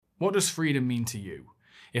What does freedom mean to you?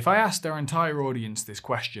 If I asked our entire audience this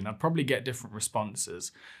question, I'd probably get different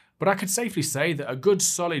responses. But I could safely say that a good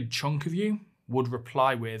solid chunk of you would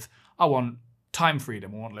reply with, I want time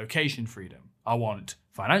freedom, I want location freedom, I want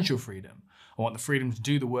financial freedom, I want the freedom to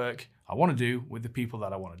do the work I want to do with the people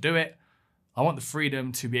that I want to do it, I want the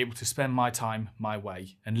freedom to be able to spend my time my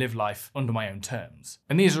way and live life under my own terms.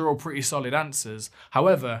 And these are all pretty solid answers.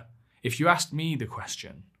 However, if you asked me the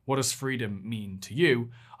question, what does freedom mean to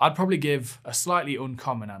you? I'd probably give a slightly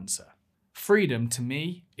uncommon answer. Freedom to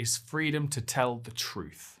me is freedom to tell the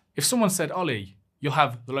truth. If someone said, Ollie, you'll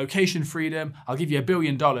have the location freedom, I'll give you $1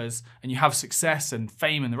 billion, and you have success and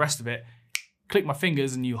fame and the rest of it, click my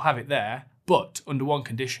fingers and you'll have it there, but under one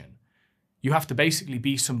condition. You have to basically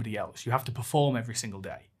be somebody else. You have to perform every single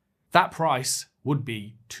day. That price would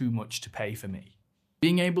be too much to pay for me.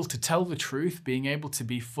 Being able to tell the truth, being able to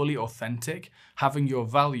be fully authentic, having your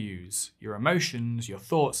values, your emotions, your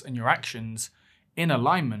thoughts, and your actions in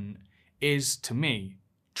alignment is, to me,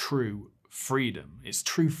 true freedom. It's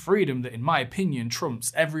true freedom that, in my opinion,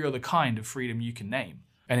 trumps every other kind of freedom you can name.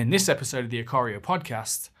 And in this episode of the Ikario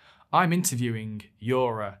podcast, I'm interviewing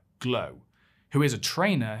Jura, who is a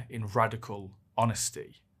trainer in radical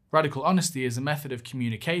honesty. Radical honesty is a method of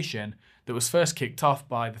communication that was first kicked off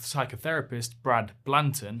by the psychotherapist Brad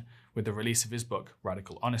Blanton with the release of his book,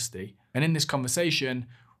 Radical Honesty. And in this conversation,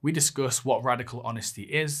 we discuss what radical honesty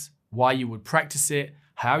is, why you would practice it,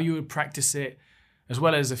 how you would practice it, as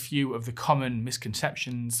well as a few of the common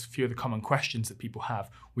misconceptions, a few of the common questions that people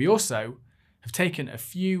have. We also have taken a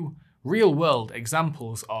few real-world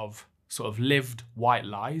examples of sort of lived white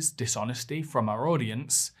lies, dishonesty from our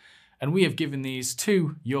audience, and we have given these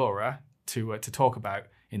to Jura to talk about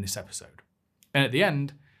in this episode. And at the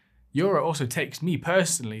end, Jura also takes me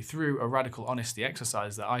personally through a radical honesty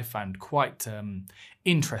exercise that I found quite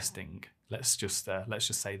interesting. Let's just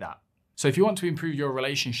say that. So if you want to improve your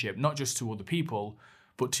relationship, not just to other people,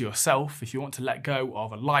 but to yourself, if you want to let go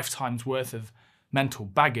of a lifetime's worth of mental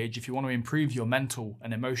baggage, if you want to improve your mental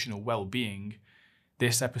and emotional well-being,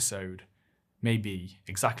 this episode may be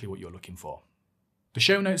exactly what you're looking for. The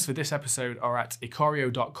show notes for this episode are at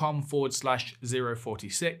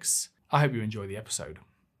ikario.com/046. I hope you enjoy the episode.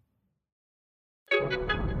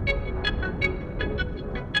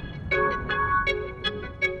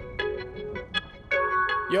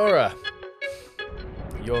 Jura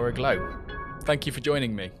Glow, thank you for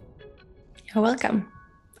joining me. You're welcome.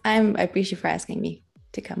 I appreciate you for asking me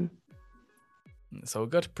to come. It's all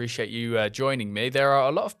good. Appreciate you joining me. There are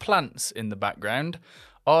a lot of plants in the background.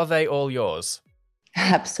 Are they all yours?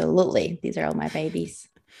 Absolutely. These are all my babies.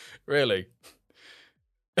 Really?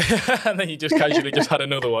 And then you just casually just had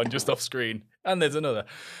another one just off screen. And there's another.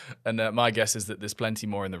 And my guess is that there's plenty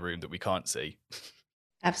more in the room that we can't see.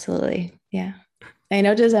 Absolutely. Yeah. I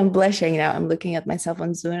notice I'm blushing now. I'm looking at myself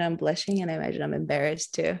on Zoom and I'm blushing, and I imagine I'm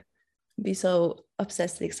embarrassed to be so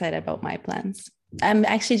obsessed excited about my plans. I'm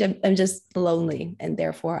just lonely, and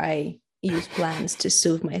therefore I use plans to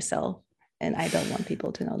soothe myself, and I don't want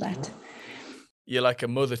people to know that. You're like a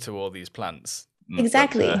mother to all these plants.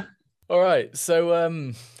 Exactly. But, all right.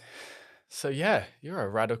 So yeah, you're a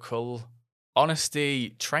radical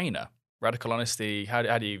honesty trainer. Radical honesty, how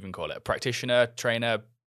do you even call it? A practitioner, trainer,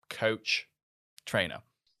 coach, trainer.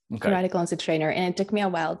 Okay. Radical honesty trainer. And it took me a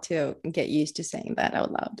while to get used to saying that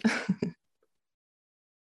out loud.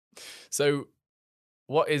 So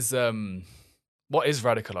what is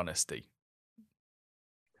radical honesty?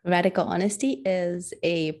 Radical honesty is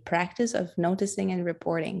a practice of noticing and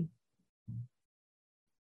reporting.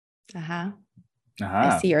 I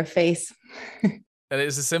see your face. And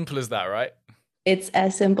it's as simple as that, right? It's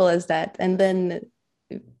as simple as that. And then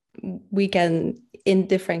we can, in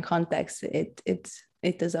different contexts, it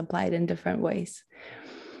is applied in different ways.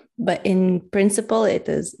 But in principle, it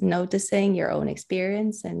is noticing your own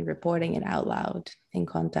experience and reporting it out loud in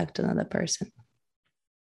contact with another person.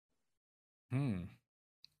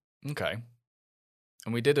 Okay.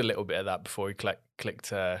 And we did a little bit of that before we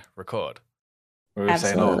clicked record. We were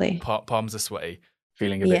Absolutely. saying, palms are sweaty,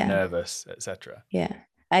 feeling a bit nervous, etc. Yeah.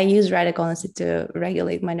 I use radical honesty to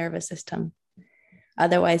regulate my nervous system.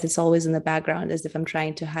 Otherwise, it's always in the background, as if I'm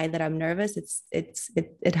trying to hide that I'm nervous. It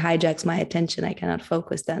hijacks my attention. I cannot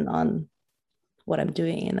focus then on what I'm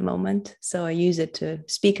doing in the moment. So I use it to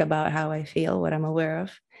speak about how I feel, what I'm aware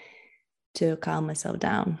of, to calm myself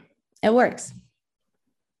down. It works.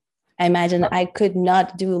 I imagine I could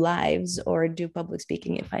not do lives or do public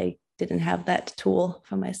speaking if I didn't have that tool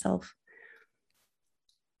for myself.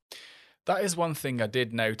 That is one thing I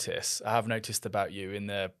did notice. I have noticed about you in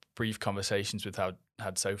the brief conversations we've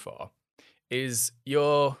had so far, is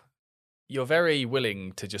you're you're very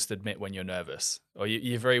willing to just admit when you're nervous, or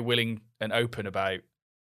you're very willing and open about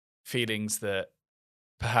feelings that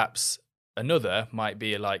perhaps another might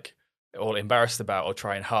be like all embarrassed about or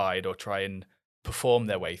try and hide or try and perform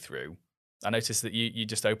their way through. I noticed that you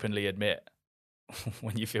just openly admit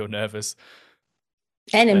when you feel nervous.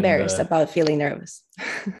 And embarrassed about feeling nervous.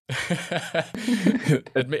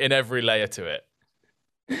 Admitting every layer to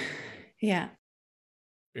it. Yeah.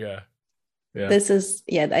 Yeah. This is,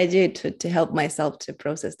 I do it to help myself to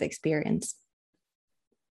process the experience.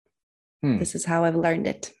 This is how I've learned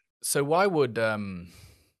it. So why would, I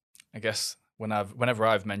guess whenever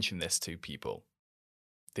I've mentioned this to people,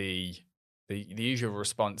 the usual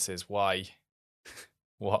response is why?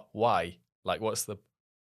 Why? Like,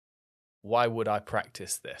 why would I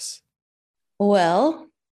practice this? Well,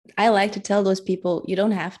 I like to tell those people, you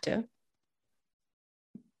don't have to.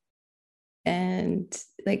 And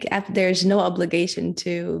like, there's no obligation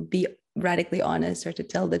to be radically honest or to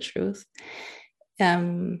tell the truth.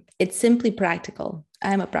 It's simply practical.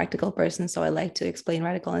 I'm a practical person, so I like to explain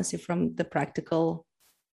radical honesty from the practical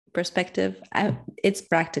perspective. It's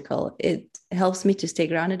practical. It helps me to stay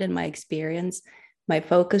grounded in my experience. My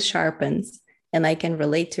focus sharpens, and I can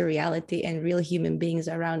relate to reality and real human beings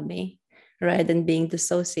around me, rather than being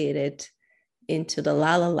dissociated into the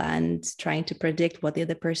la la land, trying to predict what the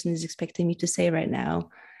other person is expecting me to say right now.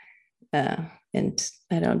 And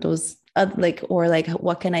I don't know, those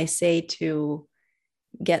what can I say to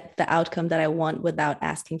get the outcome that I want without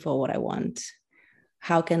asking for what I want?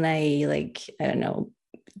 How can I, I don't know,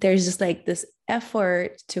 there's just like this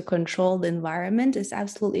effort to control the environment is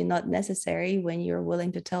absolutely not necessary when you're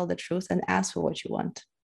willing to tell the truth and ask for what you want.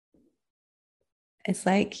 It's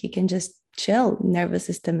like you can just chill. Nervous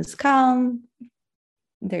system is calm.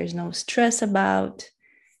 There's no stress about.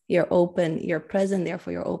 You're open, you're present,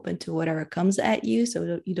 therefore you're open to whatever comes at you.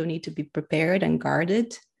 So you don't need to be prepared and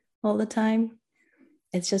guarded all the time.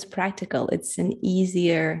 It's just practical. It's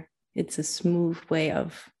a smooth way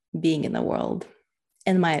of being in the world.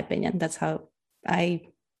 In my opinion, that's how I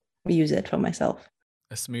use it for myself.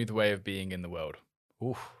 A smooth way of being in the world.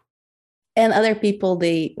 Oof. And other people,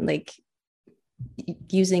 they like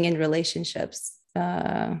using in relationships.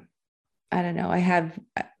 I don't know.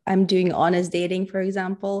 I'm doing honest dating, for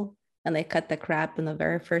example, and I cut the crap in the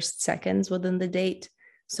very first seconds within the date.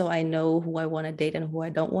 So I know who I want to date and who I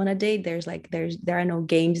don't want to date. There are no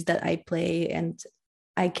games that I play, and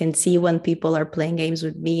I can see when people are playing games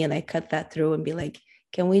with me, and I cut that through and be like,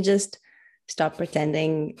 can we just stop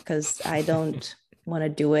pretending? Because I don't want to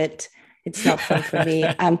do it. It's not fun for me.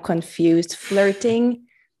 I'm confused. Flirting,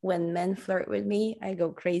 when men flirt with me, I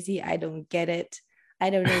go crazy. I don't get it. I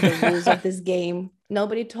don't know the rules of this game.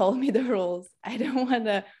 Nobody told me the rules. I don't want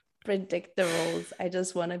to predict the rules. I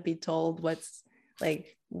just want to be told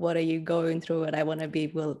what are you going through? And I want to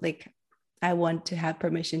be I want to have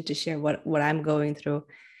permission to share what I'm going through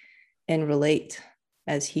and relate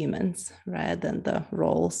as humans rather than the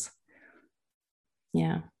roles.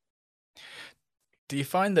 Yeah. Do you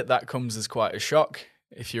find that comes as quite a shock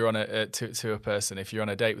if you're on to a person, if you're on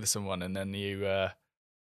a date with someone and then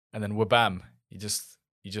and then wabam, you just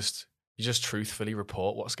truthfully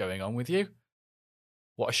report what's going on with you?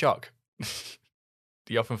 What a shock.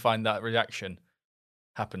 Do you often find that reaction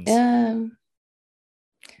happens?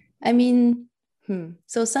 I mean,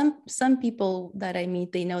 so some people that I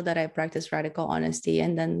meet, they know that I practice radical honesty.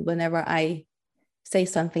 And then whenever I say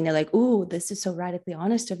something, they're like, "Ooh, this is so radically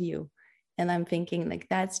honest of you." And I'm thinking like,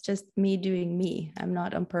 that's just me doing me. I'm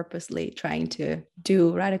not on purposely trying to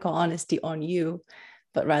do radical honesty on you,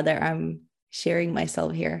 but rather I'm sharing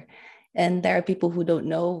myself here. And there are people who don't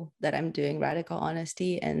know that I'm doing radical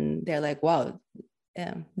honesty, and they're like, wow,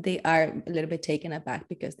 they are a little bit taken aback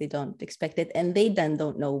because they don't expect it. And they then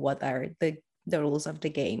don't know what are the rules of the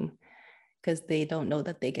game, because they don't know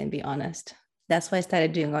that they can be honest. That's why I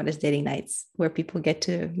started doing honest dating nights, where people get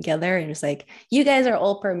together and it's like, you guys are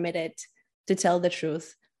all permitted to tell the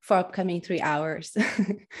truth for upcoming 3 hours.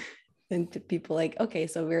 And people like, okay,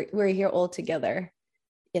 so we're here all together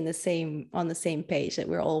on the same page, that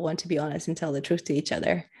we all want to be honest and tell the truth to each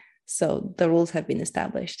other. So the rules have been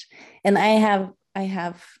established. And I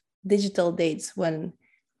have digital dates when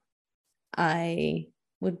I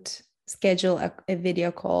would schedule a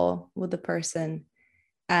video call with the person,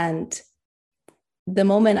 and the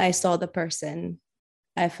moment I saw the person,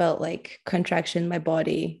 I felt like contraction in my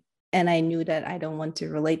body, and I knew that I don't want to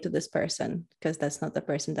relate to this person, because that's not the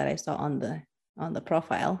person that I saw on the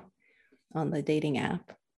profile on the dating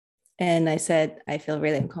app. And I said, I feel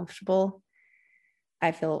really uncomfortable.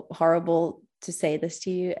 I feel horrible to say this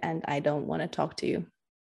to you, and I don't want to talk to you.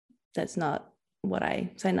 That's not what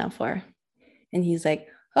I signed up for. And he's like,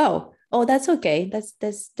 oh, that's okay.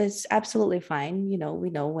 That's absolutely fine. You know, we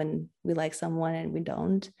know when we like someone and we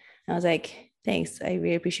don't. And I was like, thanks. I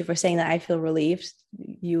really appreciate for saying that. I feel relieved.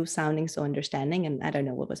 You sounding so understanding. And I don't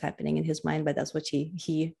know what was happening in his mind, but that's what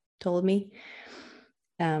he told me.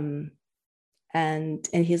 And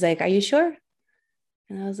he's like, are you sure?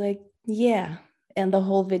 And I was like, yeah. And the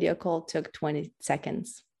whole video call took 20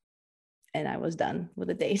 seconds. And I was done with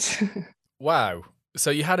the date. Wow.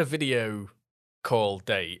 So you had a video call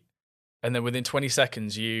date, and then within 20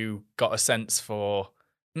 seconds you got a sense for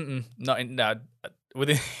not in no,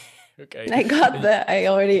 within okay. I got that. I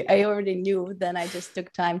already knew. Then I just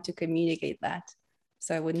took time to communicate that.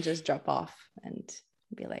 So I wouldn't just drop off and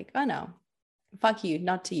be like, oh no, fuck you,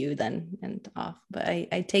 not to you then, and off. But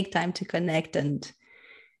I take time to connect and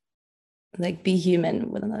like be human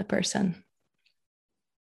with another person.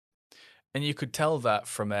 And you could tell that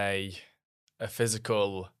from a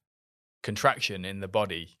physical contraction in the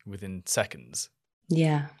body within seconds.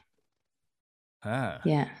 Yeah. Ah.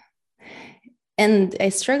 Yeah. And I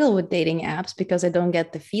struggle with dating apps because I don't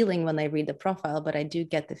get the feeling when I read the profile, but I do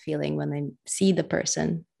get the feeling when I see the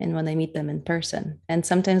person and when I meet them in person. And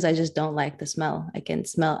sometimes I just don't like the smell. I can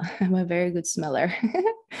smell, I'm a very good smeller.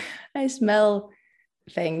 I smell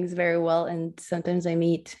things very well. And sometimes I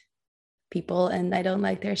meet people and I don't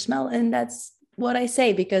like their smell. And that's what I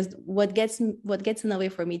say, because what gets in the way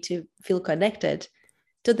for me to feel connected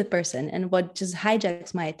to the person and what just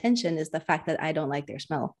hijacks my attention is the fact that I don't like their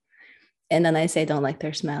smell. And then I say, don't like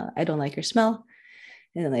their smell. I don't like your smell.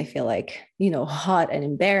 And then I feel like, hot and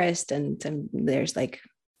embarrassed. And there's like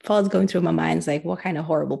thoughts going through my mind, like, what kind of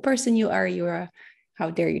horrible person you are.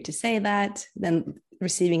 How dare you to say that? Then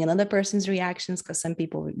receiving another person's reactions, because some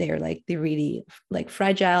people, they're really like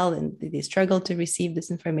fragile and they struggle to receive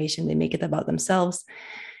this information. They make it about themselves.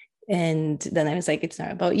 And then I was like, it's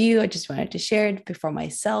not about you. I just wanted to share it before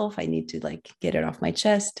myself. I need to like get it off my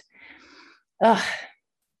chest. Ugh.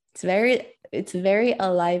 It's very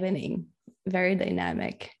enlivening, very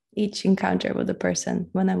dynamic, each encounter with a person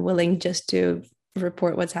when I'm willing just to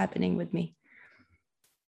report what's happening with me.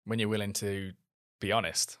 When you're willing to be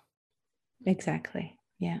honest. Exactly.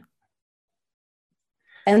 Yeah.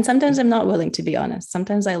 And sometimes I'm not willing to be honest.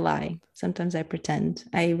 Sometimes I lie. Sometimes I pretend.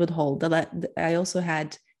 I would hold. I also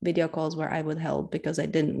had video calls where I would hold because I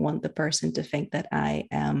didn't want the person to think that I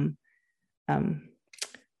am,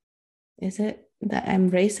 is it that I'm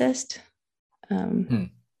racist? I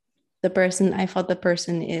thought the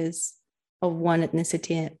person is of one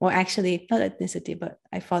ethnicity, or actually not ethnicity, but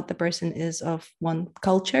I thought the person is of one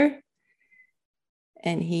culture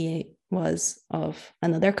and he was of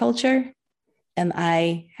another culture. And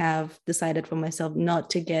I have decided for myself not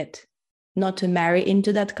to marry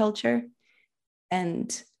into that culture.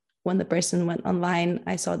 And when the person went online,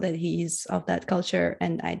 I saw that he's of that culture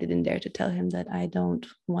and I didn't dare to tell him that I don't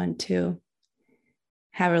want to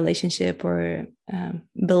have a relationship or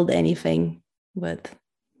build anything with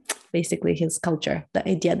basically his culture, the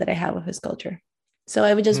idea that I have of his culture. So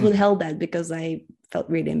I would just withheld that because I felt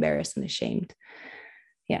really embarrassed and ashamed.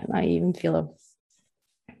 Yeah, I even feel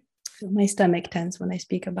my stomach tense when I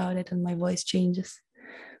speak about it and my voice changes.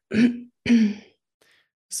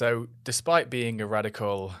 So despite being a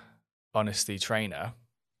radical honesty trainer,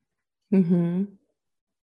 you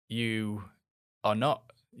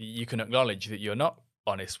can acknowledge that you're not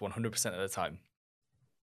honest 100% of the time.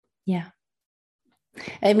 Yeah.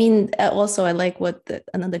 I mean, also, I like what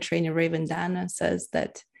another trainer, Raven Dana, says,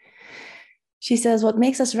 that she says, what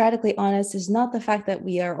makes us radically honest is not the fact that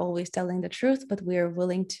we are always telling the truth, but we are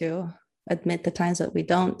willing to admit the times that we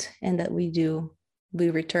don't, and that we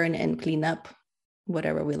return and clean up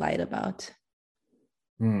whatever we lied about.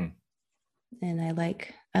 And I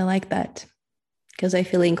like that because I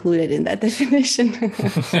feel included in that definition.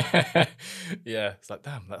 Yeah, it's like,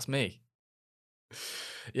 damn, that's me.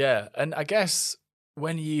 Yeah, and I guess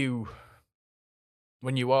when you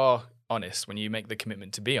are honest, when you make the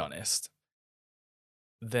commitment to be honest,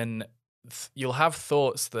 then you'll have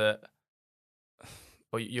thoughts or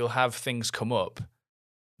you'll have things come up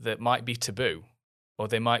that might be taboo, or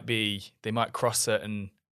they might cross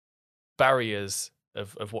certain barriers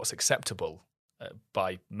of what's acceptable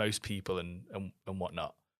by most people and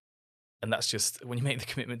whatnot. And that's just, when you make the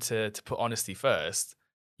commitment to put honesty first,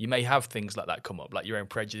 you may have things like that come up, like your own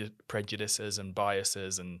prejudices and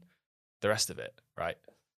biases and the rest of it, right?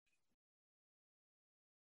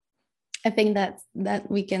 I think that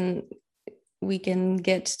we can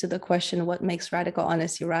get to the question, what makes radical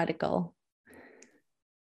honesty radical?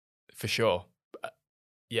 For sure.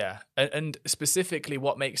 Yeah. And specifically,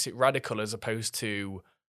 what makes it radical as opposed to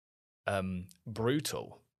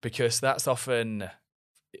brutal? because that's often,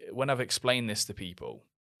 when I've explained this to people,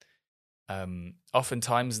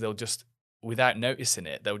 oftentimes they'll just, without noticing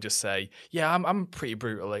it, they'll just say, "Yeah, I'm pretty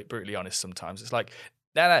brutally honest sometimes." It's like,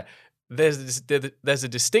 no, there's a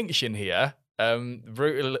distinction here.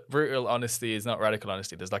 Brutal honesty is not radical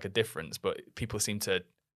honesty. There's like a difference, but people seem to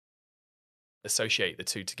associate the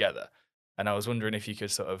two together. And I was wondering if you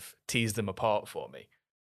could sort of tease them apart for me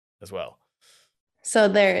as well. So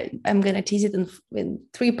there, I'm going to tease it in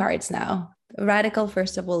three parts now. Radical,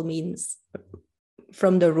 first of all, means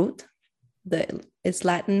from the root. It's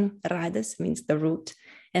Latin, radis, means the root.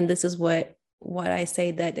 And this is what I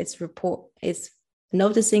say, that it's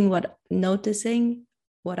noticing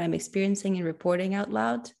what I'm experiencing and reporting out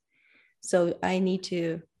loud. So I need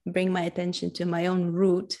to bring my attention to my own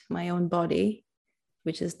root, my own body,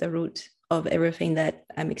 which is the root of everything that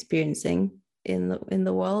I'm experiencing in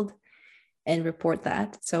the world, and report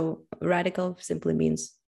that. So radical simply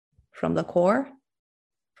means from the core,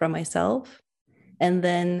 from myself. And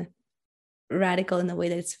then radical in a way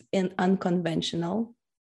that's unconventional,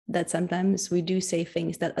 that sometimes we do say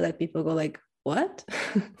things that other people go like, what?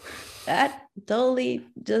 That totally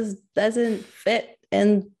just doesn't fit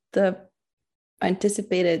in the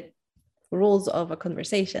anticipated rules of a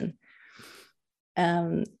conversation.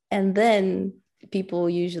 And then people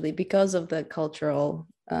usually, because of the cultural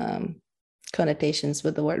connotations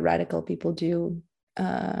with the word radical, people do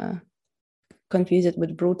confuse it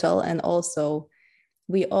with brutal. And also,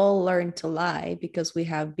 we all learn to lie because we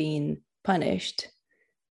have been punished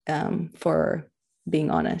for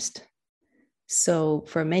being honest. So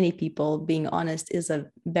for many people, being honest is a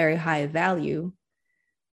very high value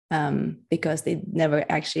because they never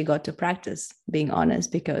actually got to practice being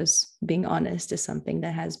honest, because being honest is something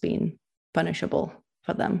that has been punishable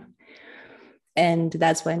for them. And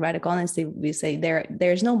that's why in radical honesty, we say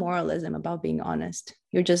there's no moralism about being honest.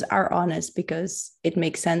 You just are honest because it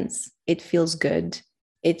makes sense. It feels good.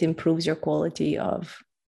 It improves your quality of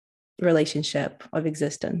relationship, of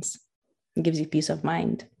existence. It gives you peace of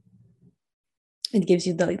mind. It gives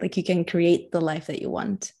you you can create the life that you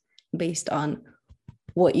want based on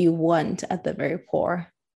what you want at the very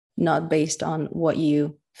core, not based on what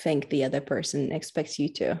you think the other person expects you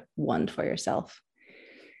to want for yourself.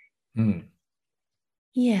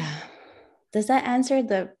 Yeah. Does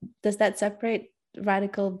that separate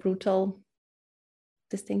radical, brutal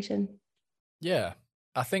distinction? Yeah,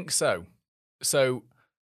 I think so. So,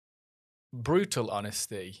 brutal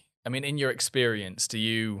honesty, I mean, in your experience, do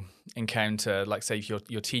you encounter, like, say, if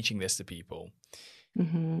you're teaching this to people,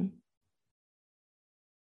 Mm-hmm.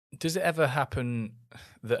 does it ever happen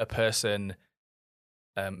that a person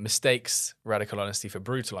mistakes radical honesty for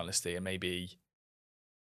brutal honesty and maybe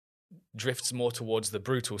drifts more towards the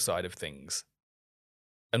brutal side of things?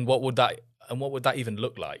 And what would that even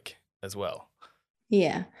look like as well?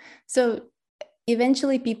 Yeah. So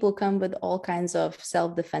eventually people come with all kinds of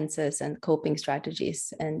self-defenses and coping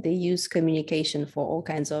strategies, and they use communication for all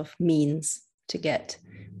kinds of means to get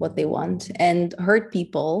what they want. And hurt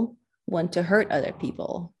people want to hurt other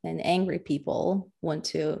people, and angry people want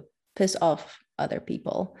to piss off other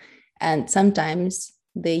people. And sometimes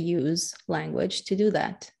they use language to do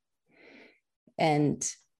that. And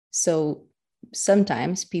so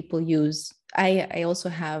sometimes people use, I also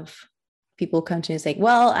have people come to me and say,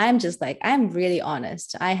 well, I'm really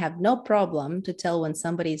honest. I have no problem to tell when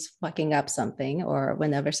somebody's fucking up something or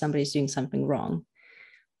whenever somebody's doing something wrong.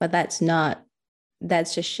 But that's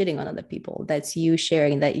just shitting on other people. That's you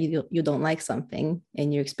sharing that you don't like something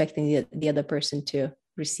and you're expecting the other person to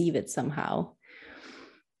receive it somehow.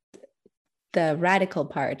 The radical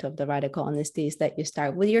part of the radical honesty is that you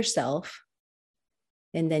start with yourself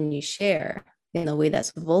and then you share in a way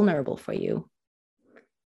that's vulnerable for you,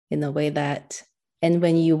 in a way that, and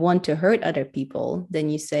when you want to hurt other people, then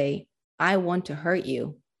you say, I want to hurt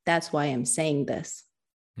you. That's why I'm saying this.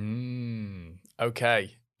 Okay.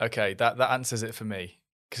 That answers it for me.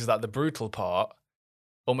 Because the brutal part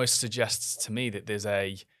almost suggests to me that there's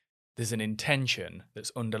an intention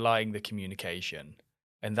that's underlying the communication.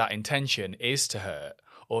 And that intention is to hurt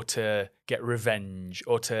or to get revenge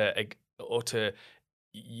or to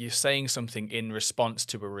you're saying something in response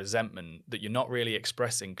to a resentment that you're not really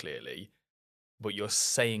expressing clearly, but you're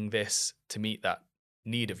saying this to meet that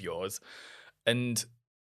need of yours. And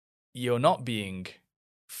you're not being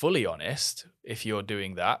fully honest if you're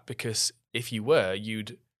doing that, because if you were,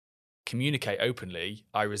 you'd communicate openly,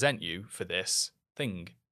 I resent you for this thing.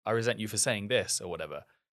 I resent you for saying this or whatever.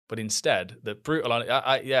 But instead, the brutal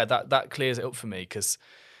that clears it up for me, because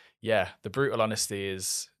the brutal honesty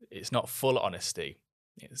it's not full honesty.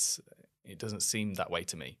 It doesn't seem that way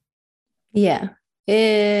to me. Yeah.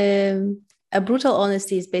 A brutal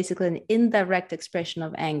honesty is basically an indirect expression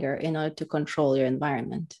of anger in order to control your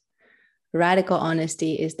environment. Radical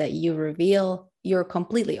honesty is that you reveal you're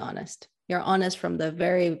completely honest. You're honest from the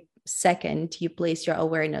very second you place your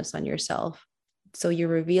awareness on yourself. So you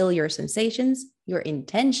reveal your sensations, your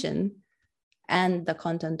intention, and the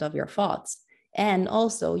content of your thoughts. And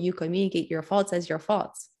also, you communicate your thoughts as your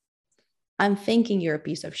thoughts. I'm thinking you're a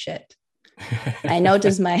piece of shit. I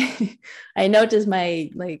notice my I notice my,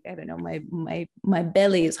 like, I don't know, my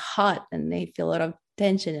belly is hot and I feel a lot of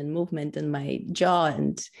tension and movement in my jaw,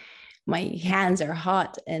 and my hands are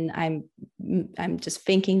hot, and I'm just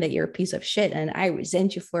thinking that you're a piece of shit, and I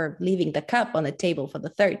resent you for leaving the cup on the table for the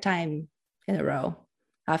third time in a row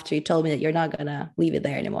after you told me that you're not gonna leave it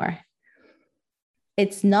there anymore.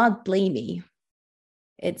 It's not blamey,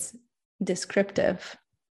 it's descriptive,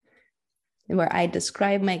 where I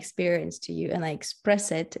describe my experience to you and I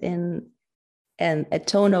express it in a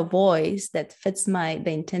tone of voice that fits the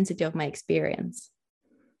intensity of my experience.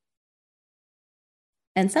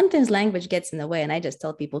 And sometimes language gets in the way, and I just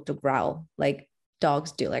tell people to growl like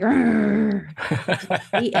dogs do, like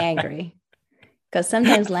be angry. Because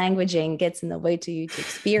sometimes languaging gets in the way to you to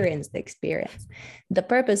experience the experience. The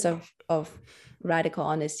purpose of radical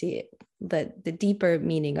honesty, the deeper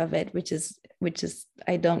meaning of it, which is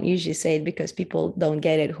I don't usually say it because people don't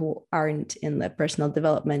get it who aren't in the personal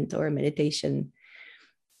development or meditation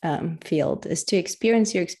field, is to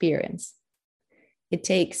experience your experience. It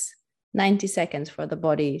takes 90 seconds for the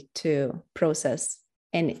body to process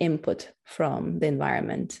an input from the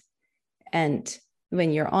environment. And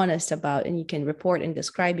when you're honest about, and you can report and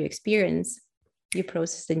describe your experience, you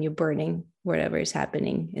process and you're burning whatever is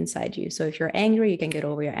happening inside you. So if you're angry, you can get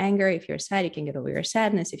over your anger. If you're sad, you can get over your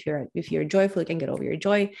sadness. If you're joyful, you can get over your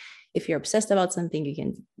joy. If you're obsessed about something, you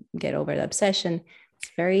can get over the obsession.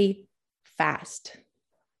 It's very fast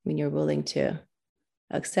when you're willing to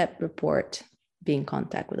accept, report, be in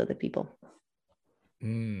contact with other people.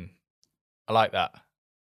 I like that.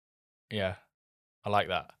 Yeah, I like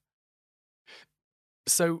that.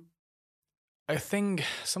 So I think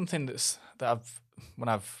something when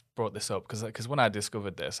I've brought this up, because when I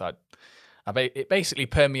discovered this, it basically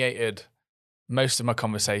permeated most of my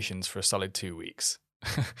conversations for a solid 2 weeks.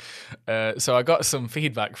 So I got some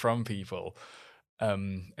feedback from people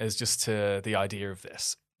as just to the idea of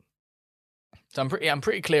this. So I'm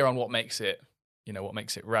pretty clear on what makes it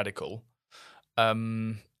radical.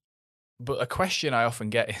 But a question I often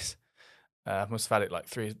get is, I must have had it like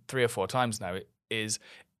three or four times now, is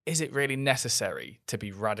it really necessary to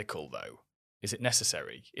be radical though? Is it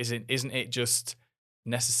necessary? Isn't it just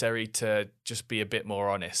necessary to just be a bit more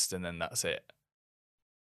honest and then that's it?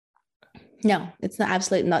 No, it's not,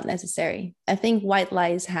 absolutely not necessary. I think white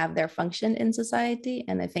lies have their function in society,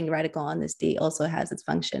 and I think radical honesty also has its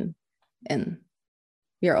function in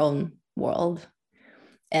your own world.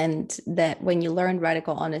 And that when you learn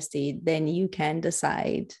radical honesty, then you can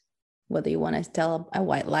decide whether you want to tell a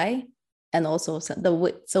white lie. And also,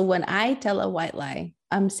 so when I tell a white lie,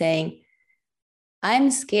 I'm saying,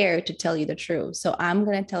 I'm scared to tell you the truth. So I'm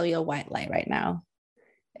going to tell you a white lie right now.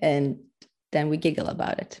 And then we giggle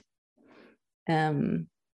about it.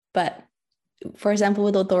 But for example,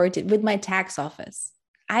 with authority, with my tax office,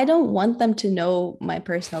 I don't want them to know my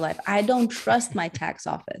personal life. I don't trust my tax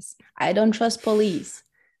office. I don't trust police.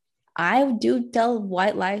 I do tell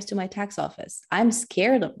white lies to my tax office. I'm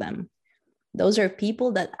scared of them. Those are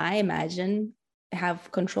people that I imagine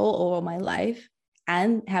have control over my life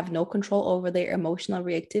and have no control over their emotional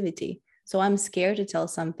reactivity. So I'm scared to tell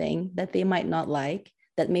something that they might not like,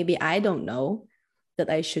 that maybe I don't know, that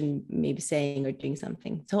I shouldn't maybe saying or doing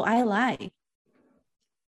something. So I lie.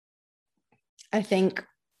 I think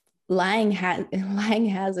lying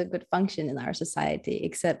has a good function in our society,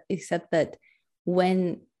 except that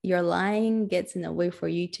when your lying gets in a way for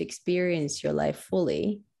you to experience your life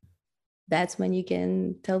fully, that's when you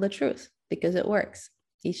can tell the truth, because it works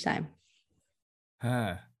each time.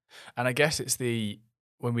 And I guess it's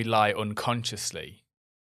when we lie unconsciously.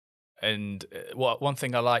 And one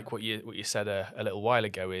thing I like what you said a little while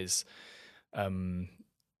ago is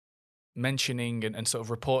mentioning and sort of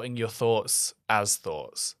reporting your thoughts as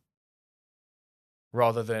thoughts,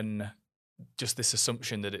 rather than just this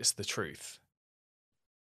assumption that it's the truth,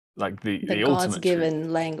 like the God's ultimate given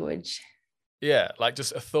truth. language. Yeah, like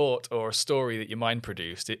just a thought or a story that your mind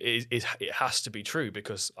produced. It has to be true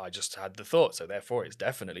because I just had the thought, so therefore it's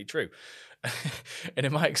definitely true. And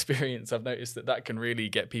in my experience, I've noticed that can really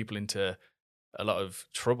get people into a lot of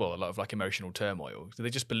trouble, a lot of like emotional turmoil. So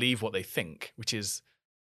they just believe what they think, which is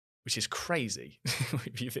which is crazy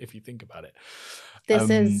if you think about it. This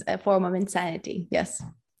is a form of insanity. Yes.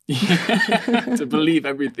 To believe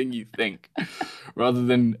everything you think rather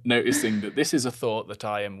than noticing that this is a thought that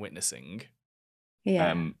I am witnessing.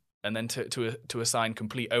 Yeah. And then to assign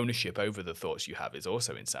complete ownership over the thoughts you have is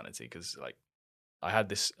also insanity, because like I had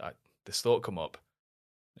this thought come up.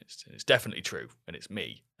 It's definitely true, and it's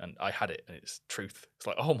me, and I had it, and it's truth. It's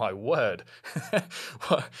like, oh my word.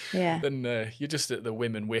 Yeah. Then you're just at the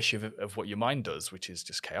whim and wish of what your mind does, which is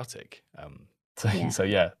just chaotic. So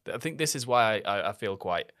yeah, I think this is why I feel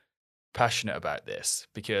quite passionate about this,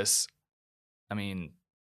 because I mean,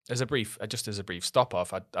 as a brief stop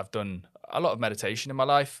off, I've done a lot of meditation in my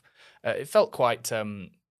life. It felt quite,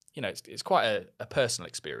 it's quite a personal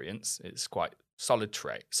experience. It's quite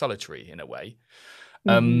solitary in a way.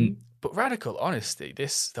 Mm-hmm. But radical honesty,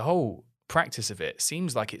 the whole practice of it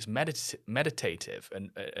seems like it's meditative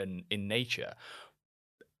and in nature,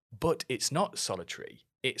 but it's not solitary.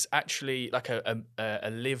 It's actually like a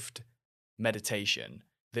lived meditation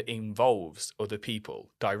that involves other people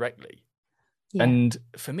directly. Yeah. And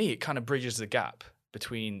for me, it kind of bridges the gap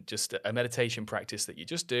between just a meditation practice that you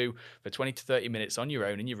just do for 20 to 30 minutes on your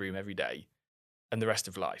own in your room every day and the rest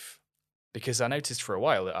of life. Because I noticed for a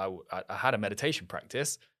while that I had a meditation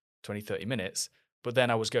practice, 20, 30 minutes, but then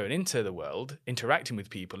I was going into the world, interacting with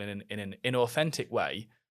people in an inauthentic way,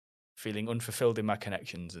 feeling unfulfilled in my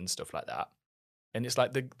connections and stuff like that. And it's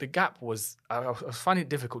like the gap was, I was finding it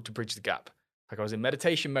difficult to bridge the gap. Like I was in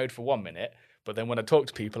meditation mode for 1 minute, but then when I talk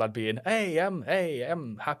to people, I'd be in, hey,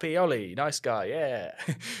 I'm happy Ollie, nice guy, yeah.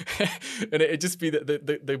 And it'd just be that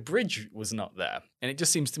the bridge was not there. And it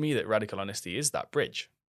just seems to me that radical honesty is that bridge.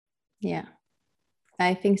 Yeah.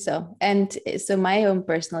 I think so. And so my own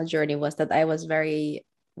personal journey was that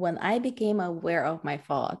when I became aware of my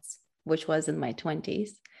thoughts, which was in my 20s,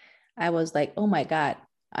 I was like, oh my God,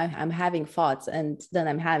 I'm having thoughts. And then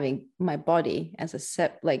I'm having my body as a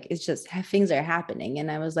set, like it's just things are happening. And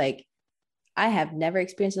I was like, I have never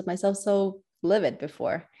experienced it myself so livid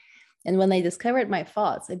before. And when I discovered my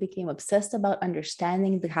thoughts, I became obsessed about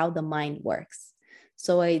understanding how the mind works.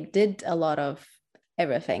 So I did a lot of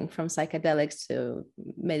everything from psychedelics to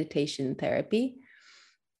meditation therapy.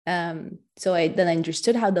 So I then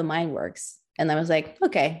understood how the mind works. And I was like,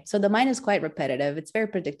 okay, so the mind is quite repetitive. It's very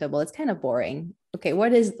predictable. It's kind of boring. Okay,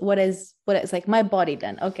 what is like my body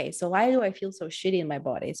then? Okay, so why do I feel so shitty in my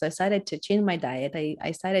body? So I started to change my diet.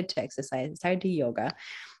 I started to exercise. I started to yoga.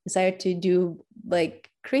 I started to do like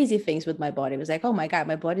crazy things with my body. It was like, oh my God,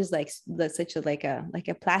 my body's like such a like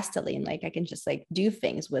a plastiline. Like I can just like do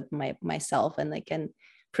things with myself and I can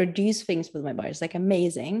produce things with my body. It's like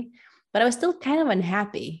amazing. But I was still kind of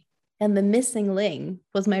unhappy. And the missing link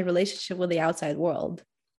was my relationship with the outside world,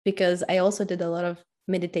 because I also did a lot of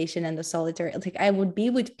meditation and the solitary. Like I would be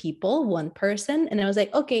with people, one person, and I was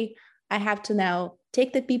like, okay, I have to now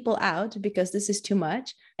take the people out because this is too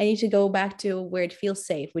much. I need to go back to where it feels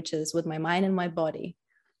safe, which is with my mind and my body,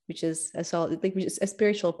 which is which is a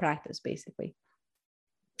spiritual practice, basically.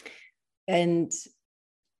 And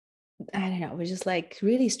I don't know, we're just like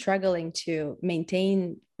really struggling to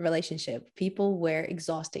maintain relationship. People were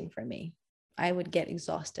exhausting for me. I would get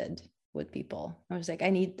exhausted with people. I was like, I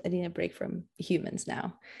need a break from humans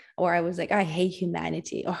now. Or I was like, I hate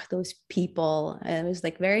humanity. Oh, those people. And I was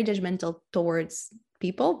like very judgmental towards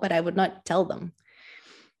people, but I would not tell them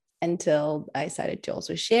until I started to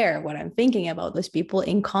also share what I'm thinking about those people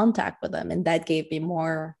in contact with them. And that gave me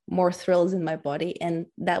more thrills in my body. And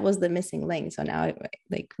that was the missing link. So now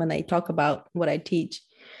like when I talk about what I teach,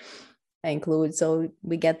 I include, so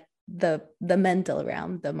we get the mental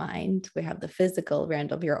round, the mind, we have the physical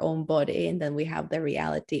round of your own body, and then we have the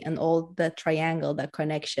reality, and all the triangle, that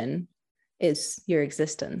connection is your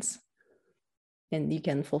existence. And you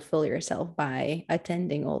can fulfill yourself by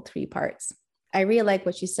attending all three parts. I really like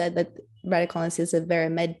what you said, that radical honesty is a very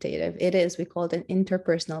meditative. It is. We call it an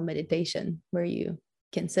interpersonal meditation, where you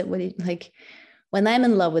can sit with it. Like when I'm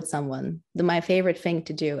in love with someone, my favorite thing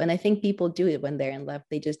to do, and I think people do it when they're in love,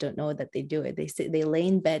 they just don't know that they do it. They lay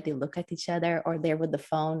in bed, they look at each other, or they're with the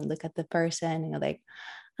phone, look at the person, and you're like,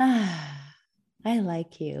 I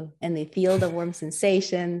like you. And they feel the warm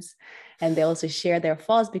sensations, and they also share their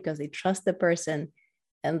thoughts because they trust the person.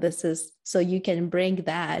 And this is so you can bring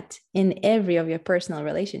that in every of your personal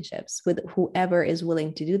relationships with whoever is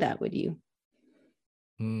willing to do that with you.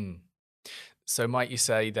 So might you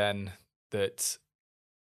say then that,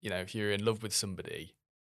 if you're in love with somebody,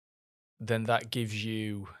 then that gives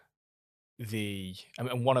you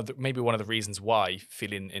one of the reasons why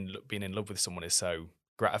being in love with someone is so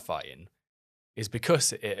gratifying is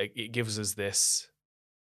because it gives us this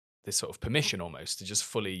this sort of permission almost to just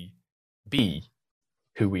fully be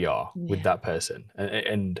who we are with that person,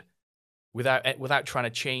 and without trying to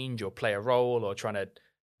change or play a role or trying to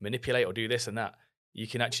manipulate or do this and that. You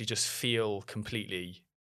can actually just feel completely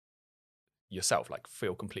yourself, like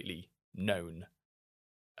feel completely known.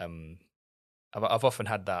 I've often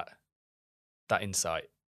had that insight.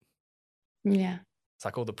 Yeah. It's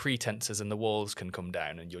like all the pretenses and the walls can come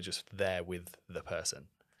down and you're just there with the person.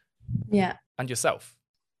 Yeah. And yourself.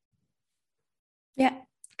 Yeah.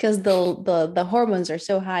 Because the hormones are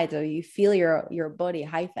so high, though you feel your body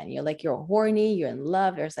hyphen. You're horny, you're in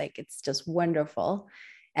love. It's just wonderful.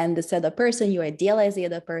 And this other person, you idealize the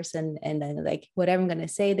other person, and then like whatever I'm gonna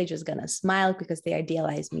say, they're just gonna smile because they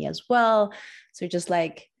idealize me as well. So just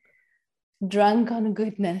like drunk on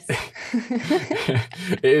goodness.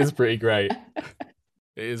 It is pretty great.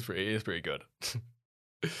 It is pretty good.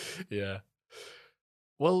 Yeah.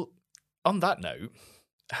 Well, on that note,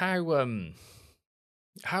 how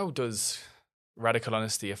does radical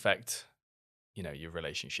honesty affect, your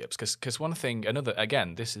relationships? Because one thing,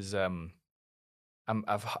 again, this is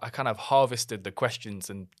I kind of harvested the questions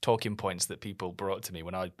and talking points that people brought to me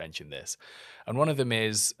when I mentioned this, and one of them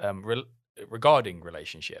is regarding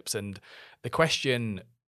relationships, and the question,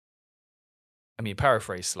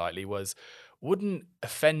 paraphrased slightly, was, wouldn't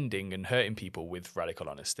offending and hurting people with radical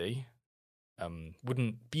honesty,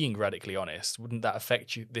 wouldn't being radically honest, wouldn't that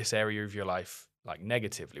affect this area of your life like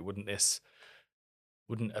negatively? Wouldn't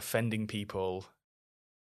offending people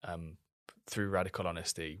through radical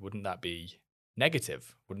honesty, wouldn't that be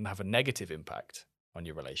negative? Wouldn't have a negative impact on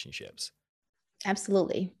your relationships?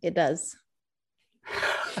 Absolutely, it does.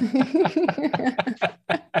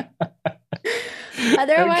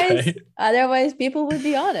 Otherwise people would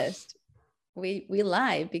be honest. We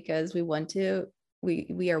lie because we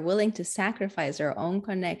are willing to sacrifice our own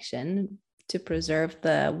connection to preserve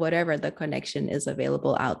whatever the connection is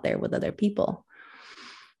available out there with other people.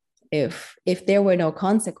 If there were no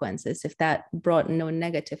consequences, if that brought no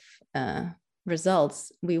negative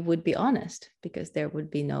results, we would be honest, because there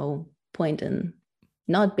would be no point in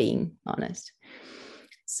not being honest.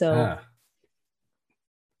 So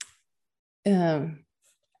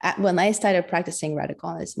when I started practicing radical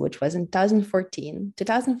honesty, which was in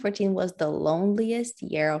 2014 was the loneliest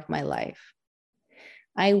year of my life.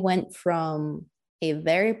 I went from a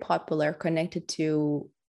very popular, connected to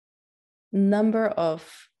number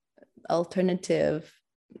of alternative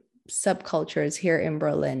subcultures here in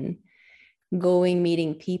Berlin,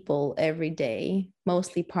 meeting people every day,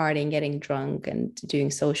 mostly partying, getting drunk, and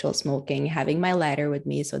doing social smoking, having my lighter with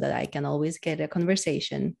me so that I can always get a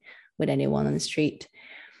conversation with anyone on the street,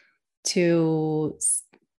 to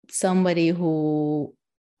somebody who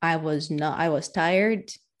I was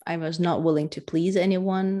tired. I was not willing to please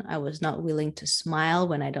anyone. I was not willing to smile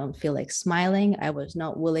when I don't feel like smiling. I was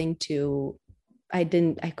not willing to, I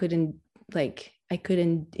couldn't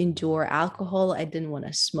endure alcohol. I didn't want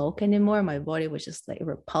to smoke anymore. My body was just like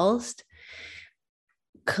repulsed.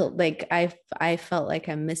 Like I felt like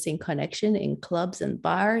I'm missing connection in clubs and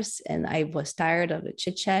bars, and I was tired of the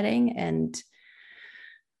chit-chatting, and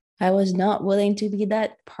I was not willing to be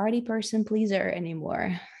that party person pleaser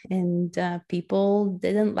anymore. And people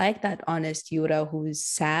didn't like that honest Jura who's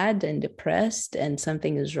sad and depressed and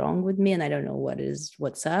something is wrong with me and I don't know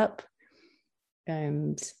what's up.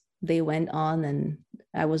 And they went on, and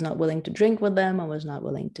I was not willing to drink with them. I was not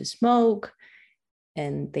willing to smoke.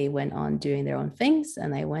 And they went on doing their own things.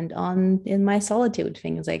 And I went on in my solitude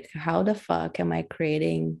things, like, how the fuck am I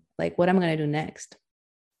creating, like, what am I going to do next?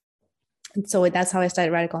 And so that's how I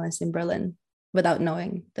started radical honesty in Berlin, without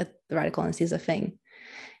knowing that the radical honesty is a thing.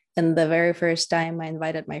 And the very first time I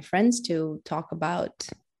invited my friends to talk about,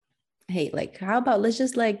 hey, like, how about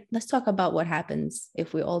let's talk about what happens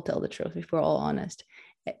if we all tell the truth, if we're all honest.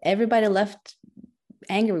 Everybody left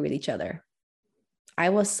angry with each other. I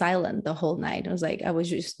was silent the whole night. I was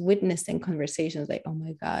just witnessing conversations like, oh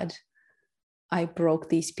my God, I broke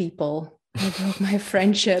these people. I broke my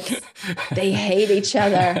friendships. They hate each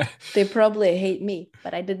other. They probably hate me,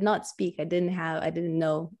 but I did not speak. I didn't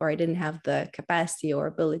know, or I didn't have the capacity or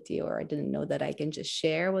ability, or I didn't know that I can just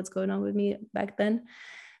share what's going on with me back then.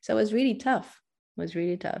 So it was really tough.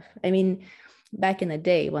 I mean, back in the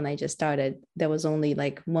day when I just started, there was only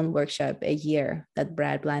like one workshop a year that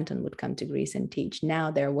Brad Blanton would come to Greece and teach.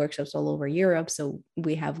 Now there are workshops all over Europe. So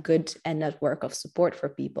we have good a network of support for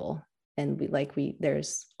people. And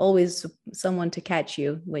there's always someone to catch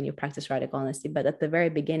you when you practice radical honesty. But at the very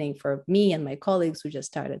beginning, for me and my colleagues who just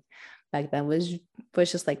started back then, was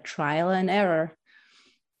just like trial and error.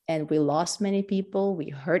 and we lost many people, we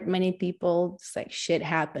hurt many people. It's like shit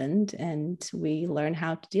happened, and we learned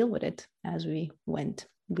how to deal with it as we went.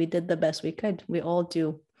 We did the best we could. We all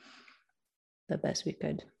do the best we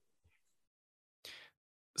could.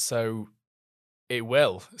 So it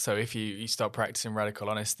will. So if you start practicing radical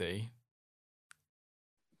honesty,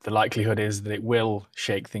 the likelihood is that it will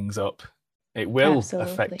shake things up. It will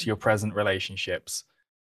affect your present relationships.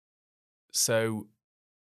 So,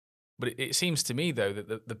 but it seems to me though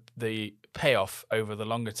that the payoff over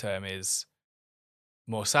the longer term is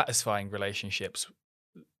more satisfying relationships,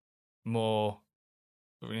 more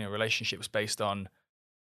relationships based on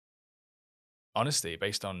honesty,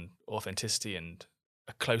 based on authenticity, and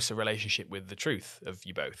a closer relationship with the truth of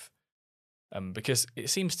you both. Because it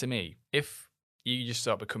seems to me, if you just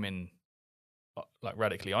start becoming like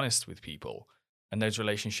radically honest with people, and those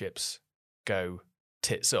relationships go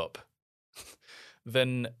tits up,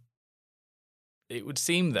 then it would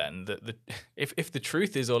seem then that if the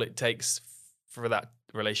truth is all it takes for that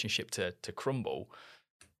relationship to crumble,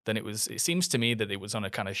 then it seems to me that it was on a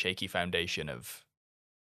kind of shaky foundation of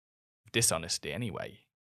dishonesty anyway.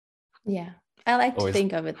 Yeah, I like to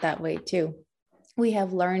think of it that way too. We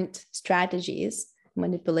have learned strategies,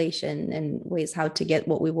 manipulation, and ways how to get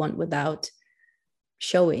what we want without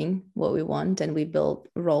showing what we want, and we built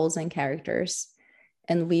roles and characters,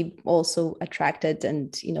 and we also attracted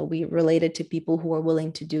and we related to people who are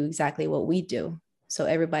willing to do exactly what we do. So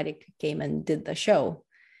everybody came and did the show,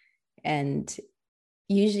 and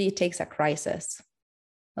usually it takes a crisis,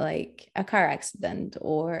 like a car accident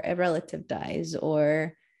or a relative dies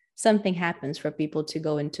or something happens, for people to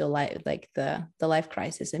go into life, like the life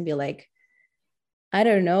crisis, and be like, I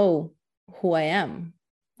don't know who I am.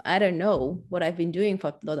 I don't know what I've been doing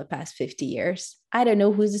for the past 50 years. I don't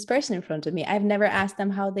know who's this person in front of me. I've never asked them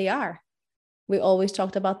how they are. We always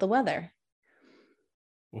talked about the weather.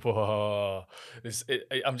 Whoa.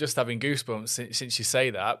 I'm just having goosebumps since you say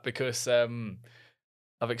that, because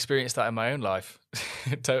I've experienced that in my own life.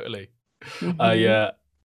 Totally. Mm-hmm.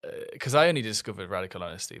 Because I only discovered Radical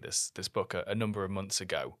Honesty, this book, a number of months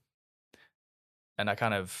ago. And I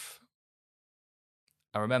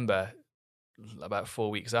remember about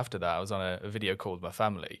 4 weeks after that, I was on a video call with my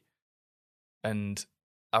family. And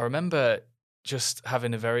I remember just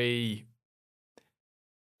having a very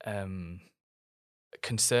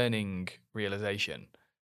concerning realization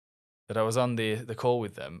that I was on the call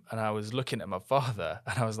with them, and I was looking at my father,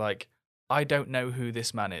 and I was like, I don't know who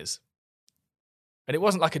this man is. And it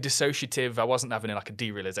wasn't like a dissociative, I wasn't having like a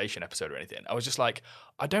derealization episode or anything. I was just like,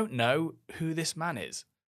 I don't know who this man is.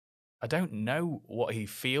 I don't know what he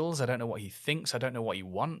feels. I don't know what he thinks. I don't know what he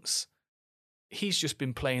wants. He's just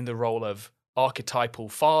been playing the role of archetypal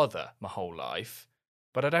father my whole life,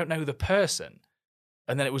 but I don't know the person.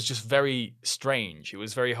 And then it was just very strange. It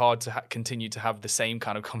was very hard to continue to have the same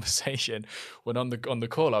kind of conversation when on the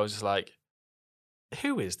call I was just like,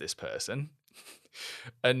 who is this person?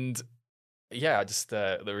 And yeah, I just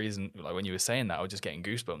the reason, like when you were saying that, I was just getting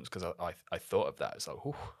goosebumps because I thought of that. It's like,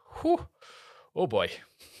 oh boy.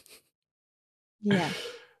 Yeah.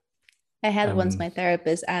 I had once my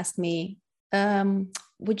therapist asked me,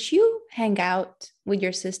 would you hang out with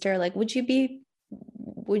your sister? Like, would you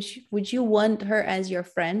want her as your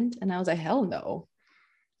friend? And I was like, hell no.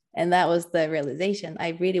 And that was the realization.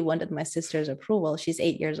 I really wanted my sister's approval. She's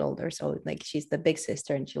 8 years older. So like, she's the big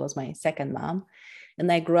sister and she was my second mom.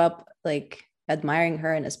 And I grew up like admiring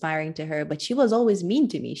her and aspiring to her, but she was always mean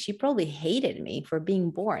to me. She probably hated me for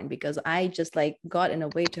being born because I just like got in a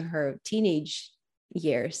way to her teenage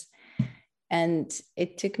years. And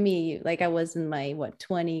it took me, like I was in my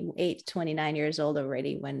 28, 29 years old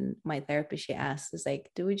already when my therapist, she asked, is like,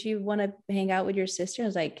 would you want to hang out with your sister? I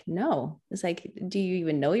was like, no. It's like, do you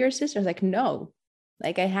even know your sister? I was like, no.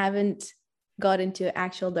 Like I haven't got into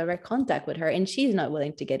actual direct contact with her, and she's not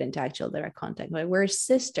willing to get into actual direct contact. But we're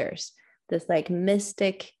sisters. This like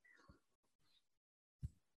mystic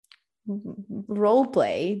role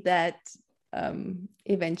play that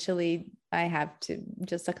eventually I have to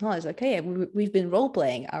just acknowledge, like, hey, we've been role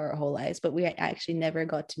playing our whole lives, but we actually never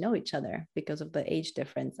got to know each other because of the age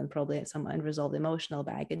difference and probably some unresolved emotional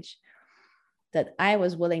baggage that I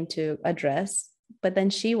was willing to address, but then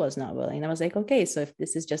she was not willing. And I was like, okay, so if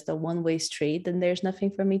this is just a one-way street, then there's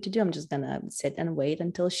nothing for me to do. I'm just going to sit and wait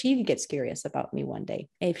until she gets curious about me one day.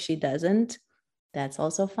 If she doesn't, that's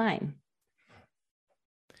also fine.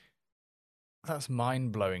 That's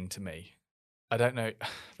mind-blowing to me. I don't know.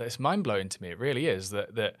 It's mind-blowing to me. It really is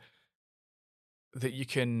that you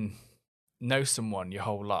can know someone your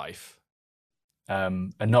whole life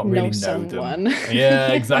and not really know them.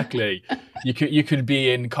 Yeah, exactly. You could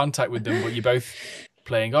be in contact with them, but you both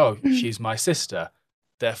playing, oh, she's my sister.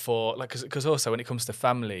 Therefore, like, because also when it comes to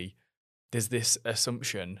family, there's this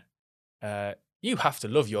assumption, you have to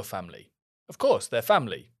love your family. Of course, they're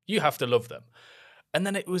family. You have to love them. And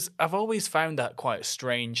then I've always found that quite a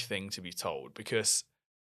strange thing to be told, because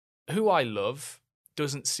who I love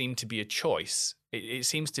doesn't seem to be a choice. It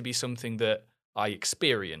seems to be something that I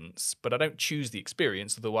experience, but I don't choose the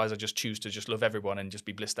experience. Otherwise, I just choose to just love everyone and just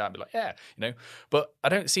be blissed out and be like, yeah, but I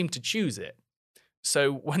don't seem to choose it.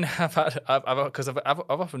 So when I've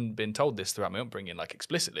often been told this throughout my upbringing, like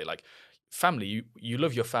explicitly, like family, you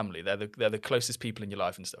love your family. They're the closest people in your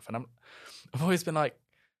life and stuff. And I've always been like,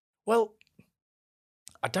 well,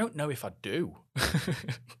 I don't know if I do.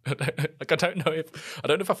 I don't know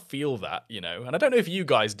if I feel that, and I don't know if you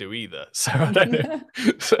guys do either. So I don't know.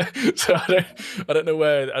 so I don't know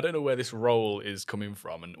where this role is coming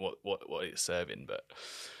from and what it's serving.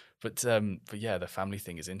 But yeah, the family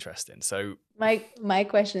thing is interesting. So my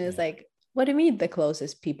question is like, what do you mean the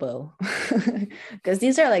closest people? Because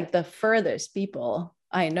these are like the furthest people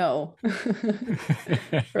I know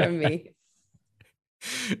from me.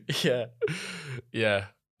 Yeah,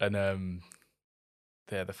 and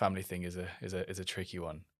the family thing is a tricky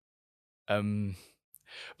one.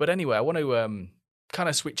 But anyway, I want to kind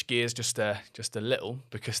of switch gears just a little,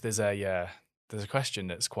 because there's a question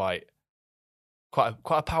that's quite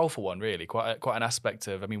a powerful one, really, quite an aspect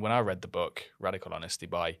of. I mean, when I read the book Radical Honesty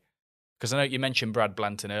because I know you mentioned Brad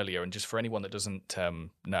Blanton earlier, and just for anyone that doesn't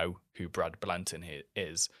know who Brad Blanton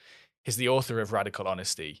is, he's the author of Radical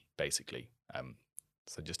Honesty, basically.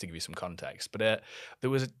 So just to give you some context, but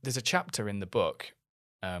there's a chapter in the book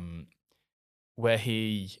where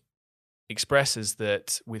he expresses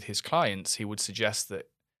that with his clients, he would suggest that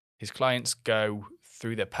his clients go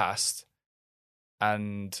through their past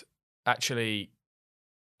and actually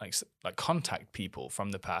like contact people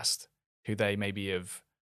from the past who they maybe have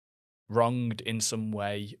wronged in some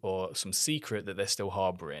way, or some secret that they're still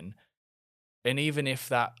harboring. And even if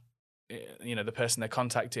that, the person they're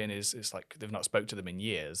contacting is like they've not spoke to them in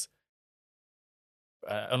years,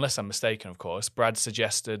 unless I'm mistaken, of course, Brad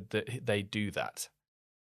suggested that they do that.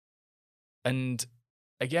 And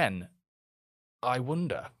again, I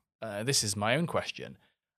wonder, this is my own question,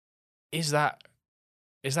 is that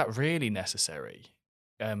really necessary?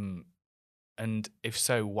 And if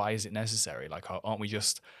so, why is it necessary? Like, aren't we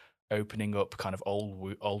just opening up kind of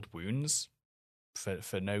old wounds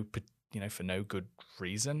for no good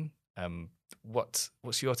reason? What's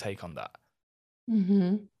your take on that?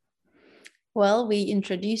 Mm-hmm. Well, we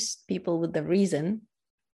introduced people with the reason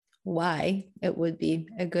why it would be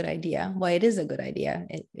a good idea, why it is a good idea.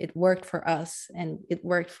 It worked for us, and it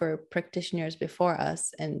worked for practitioners before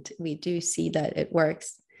us, and we do see that it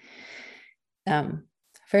works.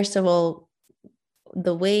 First of all,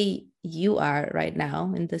 the way you are right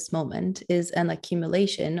now in this moment is an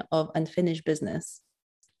accumulation of unfinished business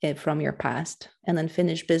from your past. And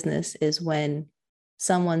unfinished business is when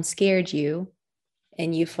someone scared you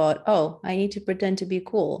and you thought, oh, I need to pretend to be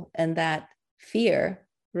cool. And that fear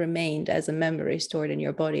remained as a memory stored in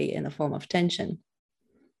your body in the form of tension.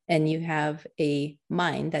 And you have a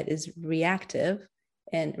mind that is reactive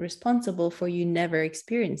and responsible for you never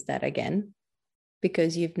experience that again,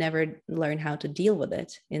 because you've never learned how to deal with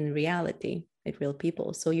it in reality with real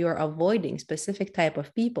people. So you're avoiding specific type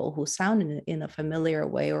of people who sound in a familiar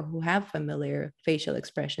way, or who have familiar facial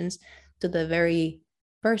expressions to the very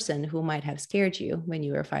person who might have scared you when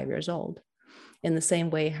you were 5 years old. In the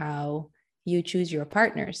same way how you choose your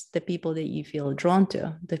partners, the people that you feel drawn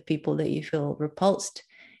to, the people that you feel repulsed,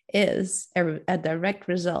 is a direct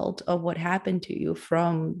result of what happened to you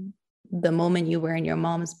from the moment you were in your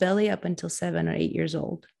mom's belly up until 7 or 8 years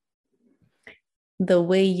old. The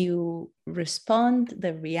way you respond,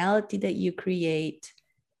 the reality that you create,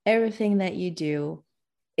 everything that you do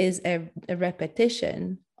is a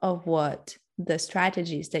repetition of what the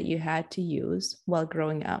strategies that you had to use while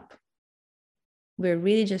growing up. We're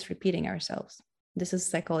really just repeating ourselves. This is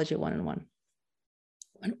psychology 101.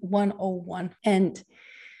 101. And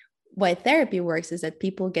why therapy works is that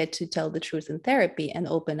people get to tell the truth in therapy and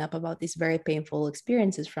open up about these very painful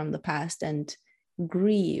experiences from the past, and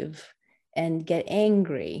grieve and get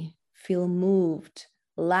angry, feel moved,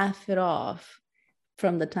 laugh it off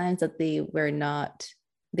from the times that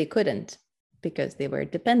they couldn't, because they were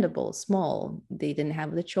dependable, small, they didn't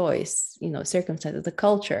have the choice, circumstances, the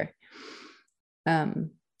culture.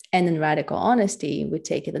 And in Radical Honesty, we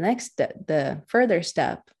take it the next step, the further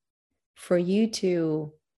step. For you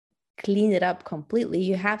to clean it up completely,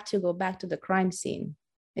 you have to go back to the crime scene.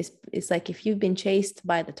 It's like if you've been chased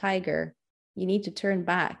by the tiger you need to turn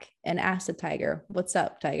back and ask the tiger, what's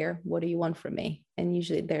up, tiger? What do you want from me? And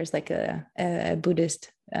usually there's like a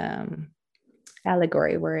Buddhist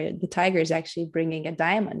allegory where the tiger is actually bringing a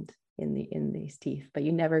diamond in these teeth, but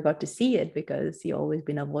you never got to see it because you always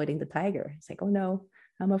been avoiding the tiger. It's like, oh no,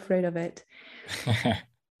 I'm afraid of it.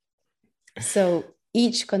 So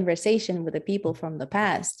each conversation with the people from the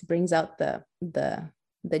past brings out the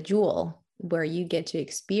jewel where you get to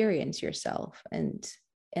experience yourself and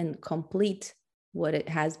complete what it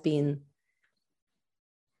has been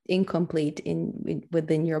incomplete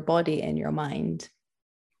within your body and your mind.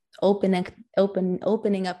 Opening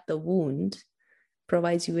up the wound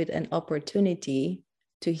provides you with an opportunity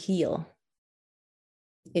to heal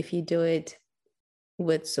if you do it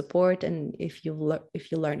with support and if you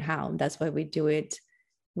learn how. That's why we do it.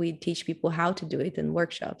 We teach people how to do it in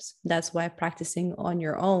workshops. That's why practicing on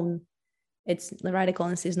your own, the radical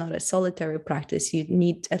honesty is not a solitary practice. You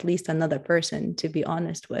need at least another person to be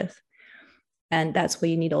honest with. And that's why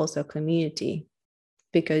you need also a community,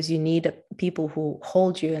 because you need people who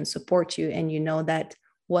hold you and support you. And you know that,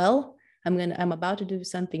 well, I'm about to do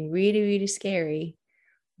something really, really scary,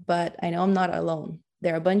 but I know I'm not alone.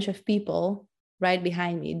 There are a bunch of people right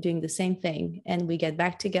behind me doing the same thing. And we get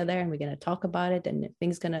back together and we're going to talk about it. And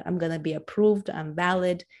I'm going to be approved. I'm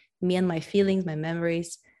valid. Me and my feelings, my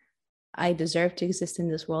memories, I deserve to exist in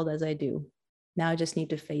this world as I do. Now I just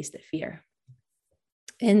need to face the fear.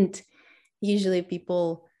 And usually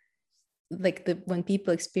people, when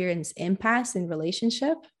people experience impasse in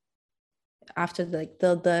relationship, after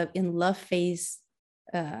the in love phase,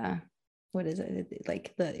 what is it,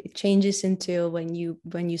 like it changes into when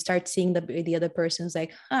you start seeing the other person's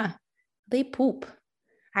like, they poop,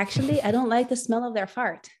 actually I don't like the smell of their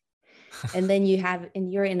fart. And then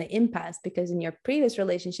you're in an impasse because in your previous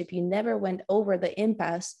relationship you never went over the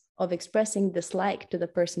impasse of expressing dislike to the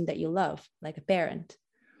person that you love, like a parent.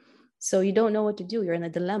 So you don't know what to do. You're in a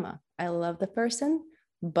dilemma. I love the person,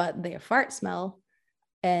 but their fart smell,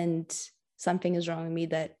 and something is wrong with me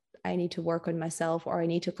that I need to work on myself, or I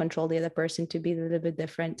need to control the other person to be a little bit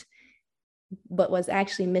different. But what's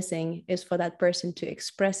actually missing is for that person to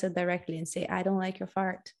express it directly and say, I don't like your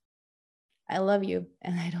fart. I love you,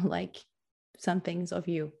 and I don't like some things of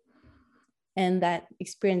you. And that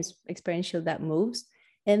experiential that moves.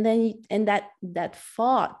 And then that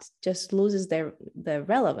thought just loses the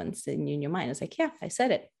relevance in your mind. It's like, yeah, I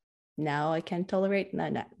said it. Now I can tolerate.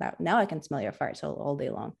 Now I can smell your farts all day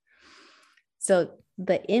long. So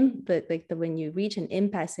when you reach an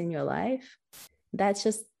impasse in your life, that's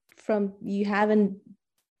just from you haven't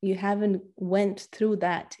went through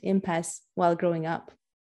that impasse while growing up.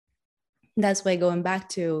 That's why going back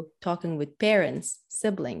to talking with parents,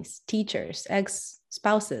 siblings, teachers,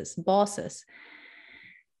 ex-spouses, bosses,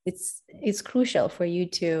 it's crucial for you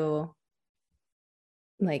to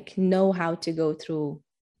know how to go through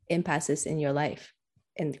impasses in your life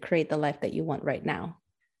and create the life that you want right now,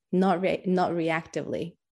 not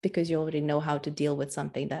reactively, because you already know how to deal with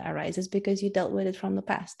something that arises because you dealt with it from the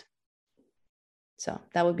past. So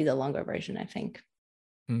that would be the longer version, I think.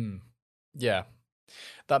 Yeah,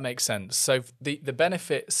 that makes sense. So the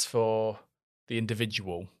benefits for the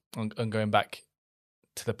individual and going back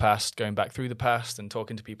to the past, going back through the past and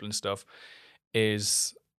talking to people and stuff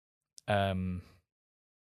is, that's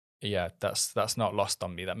not lost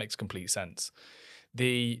on me. That makes complete sense.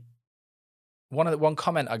 One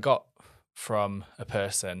comment I got from a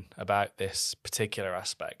person about this particular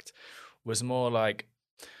aspect was more like,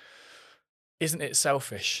 isn't it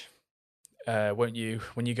selfish? Won't you,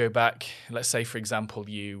 when you go back, let's say, for example,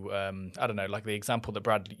 you, I don't know, like the example that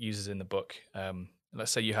Brad uses in the book,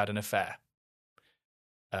 let's say you had an affair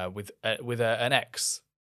with an ex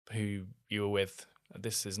who you were with.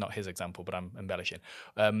 This is not his example, but I'm embellishing.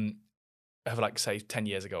 Of like, say, 10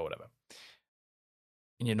 years ago or whatever.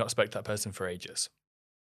 And you've not spoke to that person for ages.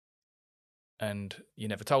 And you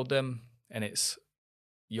never told them, and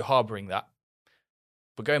you're harboring that.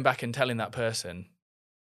 But going back and telling that person,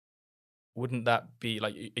 wouldn't that be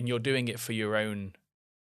like, and you're doing it for your own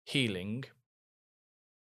healing?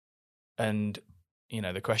 And,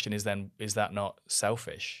 the question is then, is that not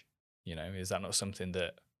selfish? Is that not something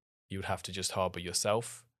that you would have to just harbor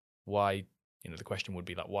yourself? Why, the question would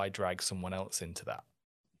be like, why drag someone else into that?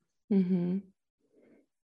 Mm-hmm.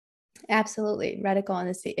 Absolutely. Radical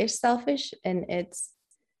honesty is selfish, and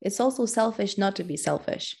it's also selfish not to be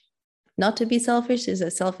selfish. Not to be selfish is a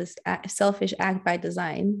selfish act by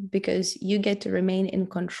design, because you get to remain in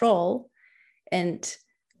control and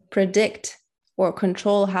predict or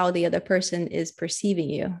control how the other person is perceiving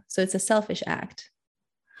you. So it's a selfish act.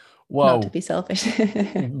 Whoa. Not to be selfish.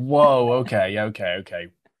 Whoa. Okay.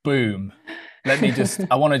 Boom.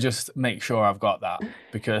 I want to just make sure I've got that,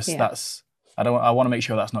 because Yeah. I want to make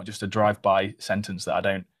sure that's not just a drive-by sentence that I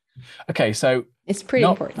don't. Okay, so It's pretty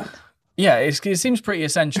not, important. yeah, it seems pretty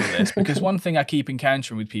essential, this, because one thing I keep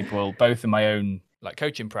encountering with people, both in my own like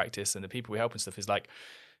coaching practice and the people we help and stuff, is like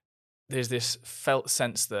there's this felt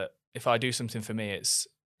sense that if I do something for me, it's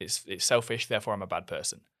selfish, therefore I'm a bad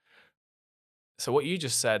person. So what you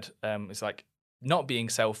just said is like not being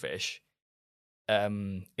selfish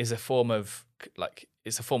is a form of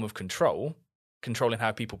control, controlling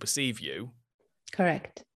how people perceive you.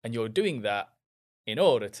 Correct. And you're doing that in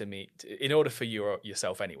order for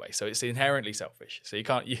yourself anyway. So it's inherently selfish. So you're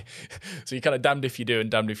kind of damned if you do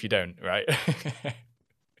and damned if you don't, right?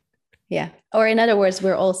 Yeah. Or in other words,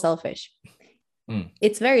 we're all selfish.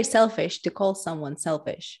 It's very selfish to call someone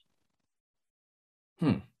selfish.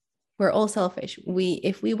 We're all selfish.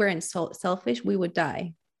 If we weren't selfish, we would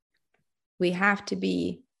die. We have to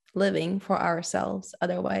be living for ourselves.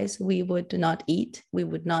 Otherwise, we would not eat. We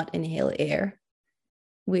would not inhale air.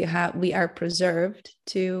 We are preserved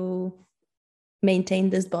to maintain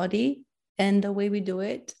this body. And the way we do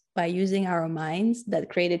it, by using our minds that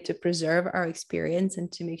created to preserve our experience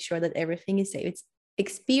and to make sure that everything is safe.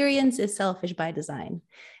 Experience is selfish by design.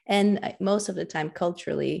 And most of the time,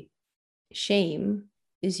 culturally, shame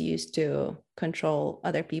is used to control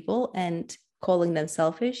other people, and calling them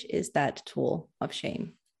selfish is that tool of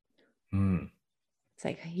shame. It's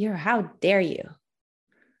like, how dare you?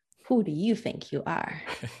 Who do you think you are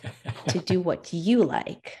to do what you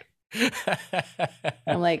like?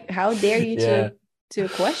 I'm like, how dare you to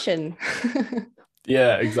question?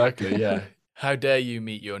 Yeah, exactly. Yeah. How dare you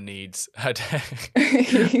meet your needs? How dare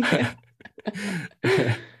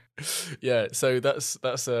Yeah, so that's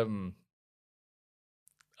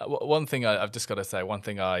one thing I've just got to say, one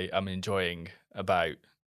thing I am enjoying about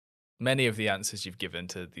many of the answers you've given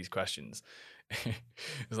to these questions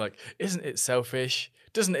is like, isn't it selfish?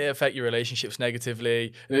 Doesn't it affect your relationships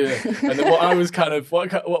negatively? Yeah. And then what I was kind of,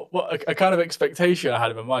 what a kind of expectation I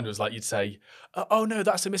had in my mind was like, you'd say, oh no,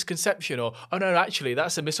 that's a misconception, or oh no, actually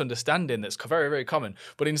that's a misunderstanding that's very, very common.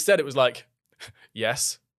 But instead it was like,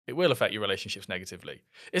 yes, it will affect your relationships negatively.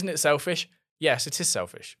 Isn't it selfish? Yes, it is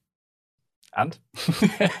selfish. And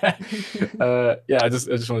yeah, I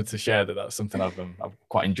just wanted to share that that's something I'm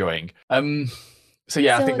quite enjoying. So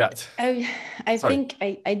yeah, I think that I think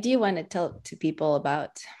I do want to tell to people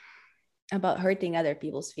about hurting other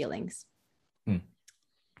people's feelings.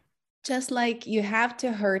 Just like you have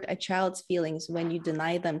to hurt a child's feelings when you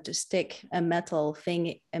deny them to stick a metal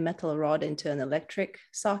rod into an electric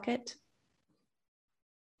socket.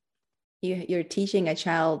 You're teaching a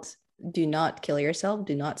child, do not kill yourself,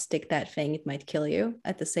 do not stick that thing, it might kill you.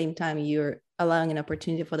 At the same time, you're allowing an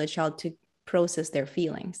opportunity for the child to process their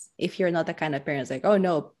feelings. If you're not the kind of parents like, oh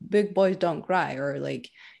no, big boys don't cry, or like,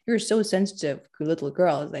 you're so sensitive, little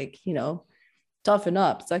girl, like, toughen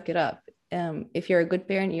up, suck it up. If you're a good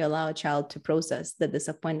parent, you allow a child to process the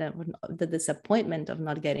disappointment of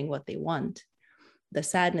not getting what they want, the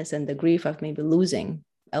sadness and the grief of maybe losing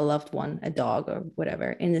a loved one, a dog or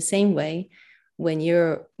whatever. In the same way, when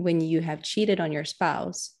you have cheated on your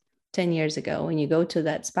spouse 10 years ago, when you go to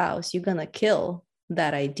that spouse, you're going to kill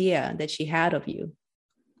that idea that she had of you.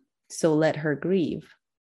 So let her grieve.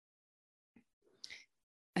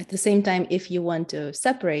 At the same time, if you want to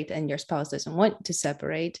separate and your spouse doesn't want to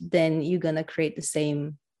separate, then you're going to create the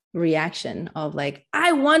same reaction of like,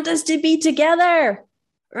 I want us to be together.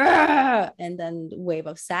 And then wave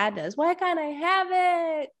of sadness. Why can't I have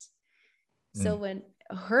it? So when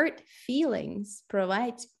hurt feelings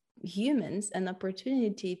provide humans an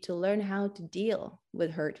opportunity to learn how to deal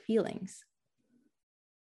with hurt feelings.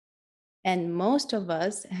 And most of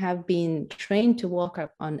us have been trained to walk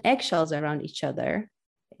up on eggshells around each other,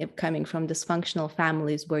 coming from dysfunctional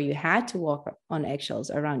families where you had to walk on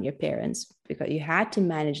eggshells around your parents because you had to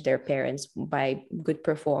manage their parents by good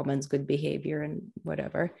performance, good behavior, and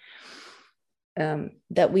whatever.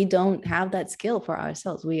 That we don't have that skill for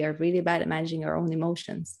ourselves. We are really bad at managing our own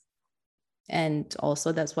emotions. And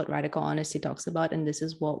also that's what radical honesty talks about. And this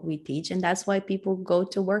is what we teach. And that's why people go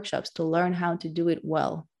to workshops to learn how to do it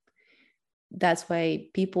well. That's why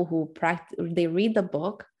people who practice, they read the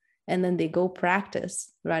book and then they go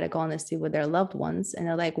practice radical honesty with their loved ones. And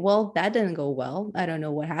they're like, well, that didn't go well. I don't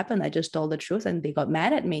know what happened. I just told the truth and they got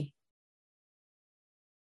mad at me.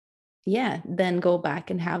 Yeah, then go back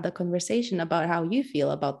and have the conversation about how you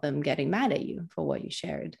feel about them getting mad at you for what you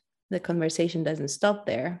shared. The conversation doesn't stop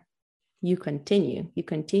there. You continue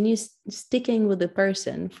sticking with the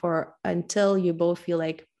person until you both feel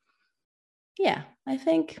like, yeah, I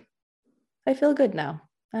think I feel good now.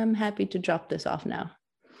 I'm happy to drop this off now.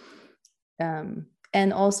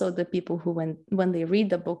 And also the people who, when they read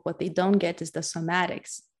the book, what they don't get is the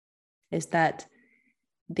somatics, is that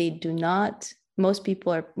they do not, most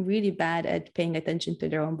people are really bad at paying attention to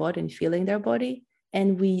their own body and feeling their body.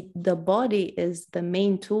 And the body is the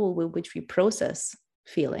main tool with which we process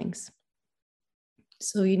feelings.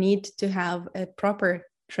 So you need to have a proper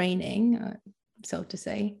training, so to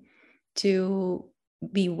say, to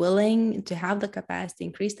be willing to have the capacity,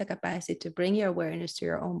 increase the capacity to bring your awareness to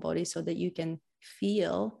your own body so that you can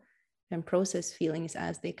feel and process feelings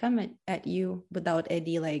as they come at you without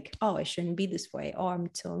any like, oh, I shouldn't be this way, or I'm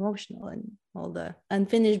too emotional, and all the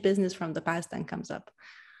unfinished business from the past then comes up.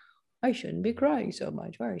 I shouldn't be crying so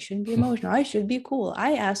much, or I shouldn't be emotional. I should be cool.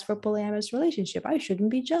 I asked for polyamorous relationship. I shouldn't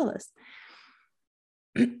be jealous.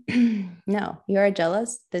 No, you're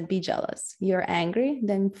jealous, then be jealous. You're angry,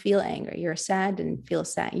 then feel angry. You're sad, then feel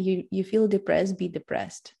sad. You feel depressed, be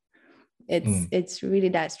depressed. It's really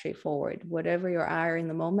that straightforward. Whatever you are in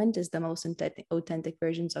the moment is the most authentic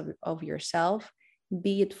versions of yourself.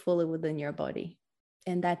 Be it fully within your body.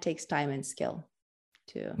 And that takes time and skill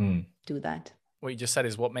to do that. What you just said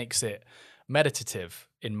is what makes it meditative,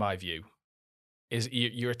 in my view, is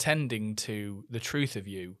you're attending to the truth of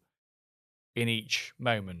you in each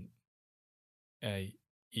moment.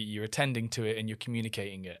 You're attending to it and you're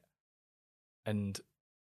communicating it. And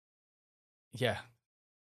yeah,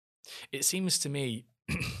 it seems to me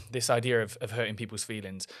this idea of hurting people's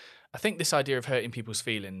feelings, I think that's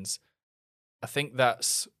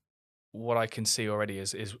what I can see already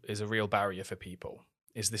is a real barrier for people,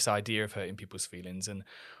 is this idea of hurting people's feelings. And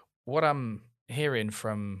what I'm hearing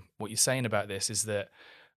from what you're saying about this is that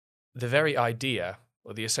the very idea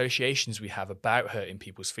or the associations we have about hurting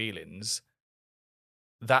people's feelings,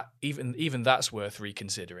 that even that's worth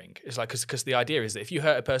reconsidering. It's like, because the idea is that if you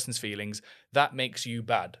hurt a person's feelings, that makes you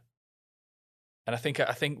bad. And I think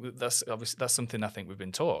that's obviously, that's something I think we've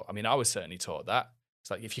been taught. I mean, I was certainly taught that. It's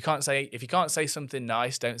like, if you can't say something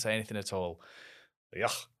nice, don't say anything at all.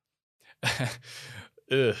 Yuck.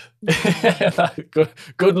 Ugh.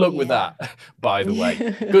 good luck with that, by the way.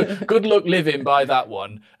 Good luck living by that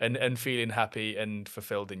one and feeling happy and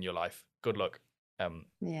fulfilled in your life. Good luck.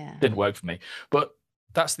 Didn't work for me. But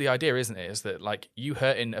that's the idea, isn't it? Is that like you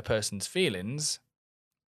hurting a person's feelings,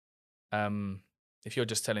 if you're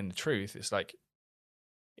just telling the truth, it's like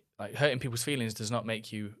hurting people's feelings does not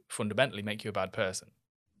fundamentally make you a bad person.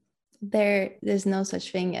 There's no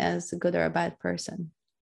such thing as a good or a bad person.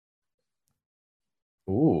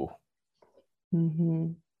 Ooh.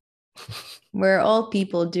 Mm-hmm. We're all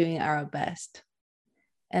people doing our best.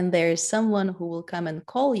 And there's someone who will come and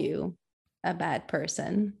call you a bad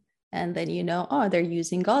person. And then oh, they're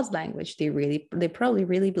using God's language. They probably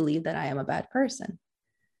really believe that I am a bad person.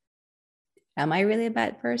 Am I really a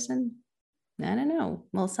bad person? I don't know.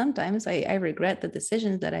 Well, sometimes I regret the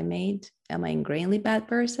decisions that I made. Am I an ingrainedly bad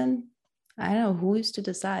person? I don't know. Who is to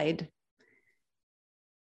decide?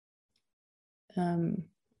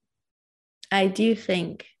 I do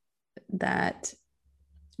think that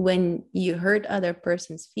when you hurt other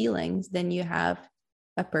person's feelings, then you have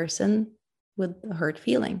a person with hurt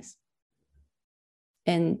feelings.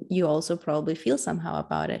 And you also probably feel somehow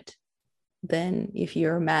about it. Then if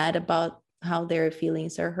you're mad about how their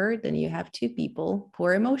feelings are hurt, then you have two people who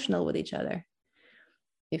are emotional with each other.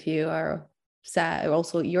 If you are sad,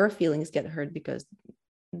 also your feelings get hurt because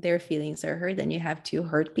their feelings are hurt, then you have two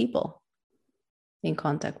hurt people in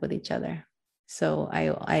contact with each other. So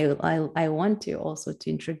I want to also to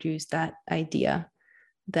introduce that idea,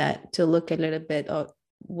 that to look a little bit of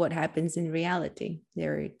what happens in reality.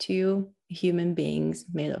 There are two human beings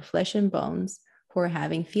made of flesh and bones who are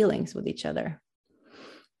having feelings with each other.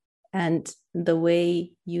 And the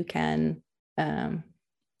way you can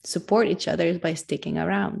support each other is by sticking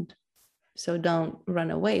around. So don't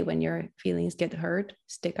run away when your feelings get hurt.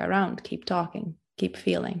 Stick around, keep talking, keep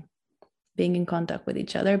feeling, being in contact with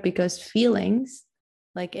each other, because feelings,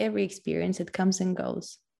 like every experience, it comes and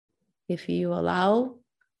goes. If you allow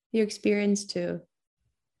your experience to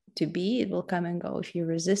be, it will come and go. If you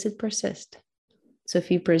resist, it persists. So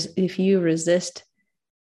if you resist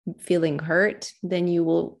feeling hurt, then you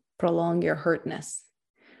will prolong your hurtness.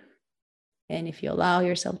 And if you allow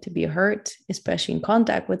yourself to be hurt, especially in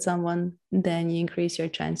contact with someone, then you increase your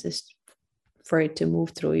chances for it to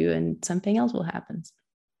move through you and something else will happen.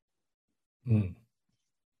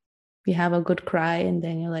 You have a good cry and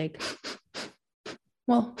then you're like,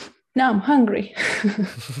 well, now I'm hungry.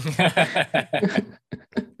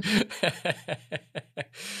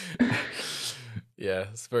 Yeah,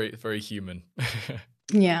 it's very, very human.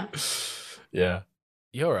 Yeah. Yeah.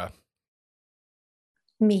 Jura.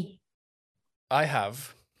 Me. I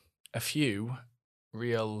have a few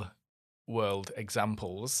real world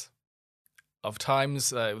examples of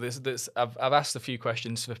times. I've asked a few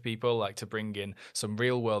questions for people, like to bring in some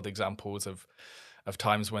real world examples of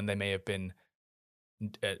times when they may have been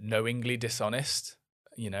knowingly dishonest.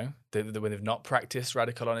 When they've not practiced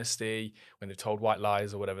radical honesty, when they've told white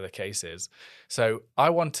lies or whatever the case is. So I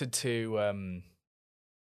wanted to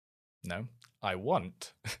I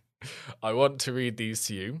want I want to read these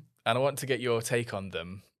to you, and I want to get your take on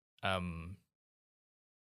them,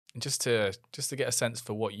 just to get a sense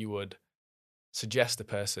for what you would suggest a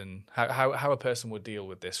person, how a person would deal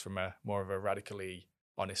with this from a more of a radically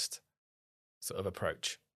honest sort of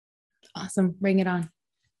approach. Awesome. Bring it on.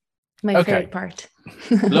 My favorite part.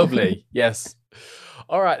 Lovely. Yes.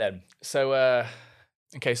 All right then. So,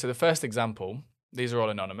 so the first example, these are all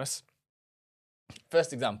anonymous.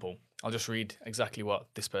 First example, I'll just read exactly what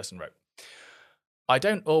this person wrote. I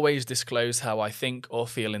don't always disclose how I think or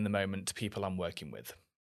feel in the moment to people I'm working with.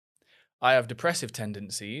 I have depressive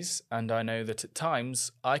tendencies, and I know that at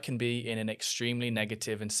times I can be in an extremely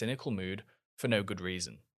negative and cynical mood for no good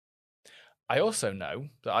reason. I also know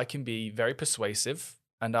that I can be very persuasive,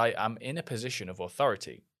 and I am in a position of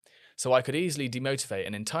authority, so I could easily demotivate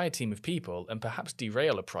an entire team of people and perhaps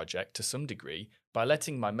derail a project to some degree by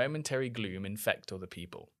letting my momentary gloom infect other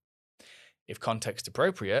people. If context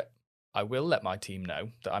appropriate, I will let my team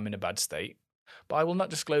know that I'm in a bad state, but I will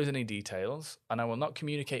not disclose any details, and I will not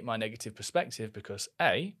communicate my negative perspective because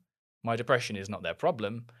A, my depression is not their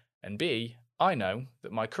problem, and B, I know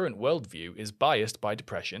that my current worldview is biased by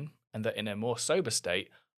depression, and that in a more sober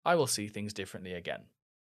state, I will see things differently again.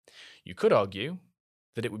 You could argue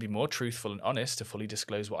that it would be more truthful and honest to fully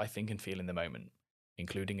disclose what I think and feel in the moment,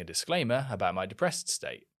 including a disclaimer about my depressed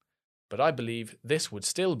state. But I believe this would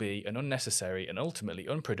still be an unnecessary and ultimately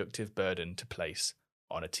unproductive burden to place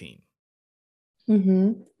on a team.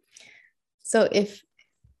 Mm-hmm. So if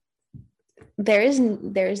there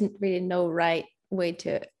isn't really no right way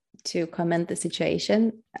to comment the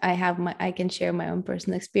situation, I can share my own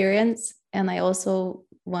personal experience, and I also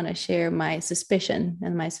want to share my suspicion.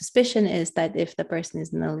 And my suspicion is that if the person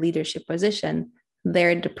is in a leadership position,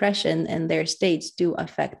 their depression and their states do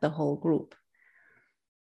affect the whole group.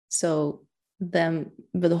 So them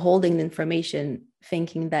withholding the information,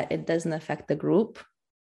 thinking that it doesn't affect the group,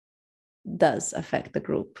 does affect the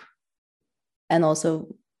group, and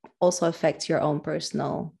also affects your own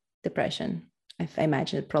personal depression. I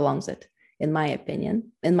imagine it prolongs it, in my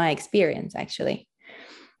opinion, in my experience, actually.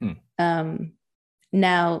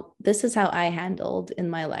 Now, this is how I handled in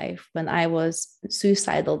my life when I was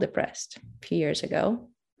suicidal depressed a few years ago.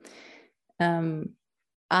 It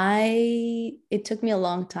took me a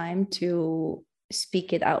long time to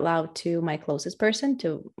speak it out loud to my closest person,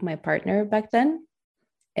 to my partner back then.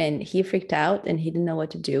 And he freaked out and he didn't know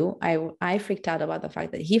what to do. I freaked out about the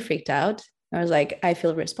fact that he freaked out. I was like, I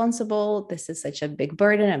feel responsible. This is such a big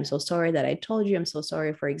burden. I'm so sorry that I told you. I'm so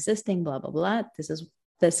sorry for existing, blah, blah, blah. This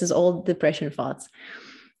is all depression thoughts.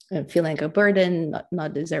 Feeling like a burden,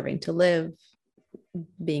 not deserving to live,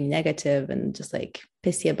 being negative and just like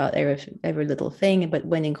pissy about every little thing. But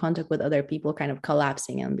when in contact with other people, kind of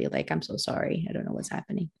collapsing and be like, I'm so sorry. I don't know what's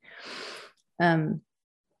happening. And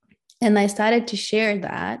I started to share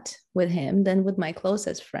that with him, then with my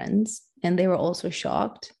closest friends. And they were also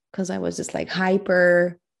shocked because I was just like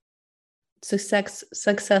hyper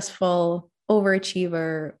successful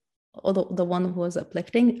overachiever, the one who was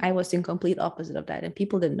uplifting. I was in complete opposite of that. And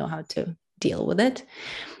people didn't know how to deal with it.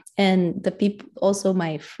 And the people, also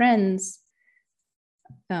my friends,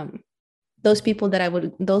 those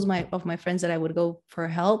my friends that I would go for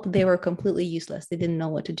help, they were completely useless. They didn't know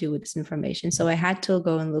what to do with this information. So I had to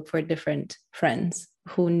go and look for different friends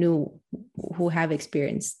who have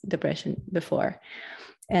experienced depression before.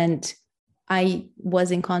 And I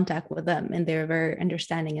was in contact with them and they were very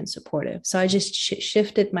understanding and supportive. So I just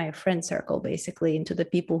shifted my friend circle basically into the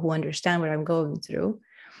people who understand what I'm going through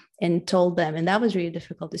and told them. And that was really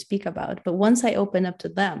difficult to speak about. But once I opened up to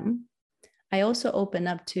them, I also open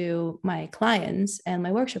up to my clients and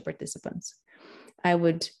my workshop participants. I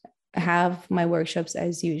would have my workshops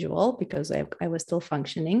as usual because I was still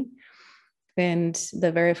functioning. And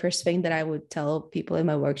the very first thing that I would tell people in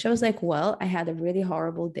my workshop was like, well, I had a really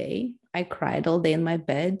horrible day. I cried all day in my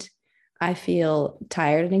bed. I feel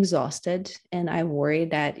tired and exhausted. And I worry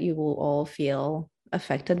that you will all feel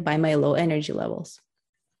affected by my low energy levels.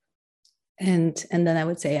 And then I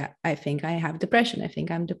would say, I think I have depression. I think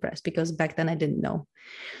I'm depressed, because back then I didn't know.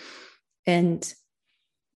 And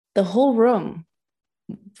the whole room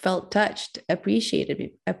felt touched,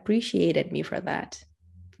 appreciated me for that.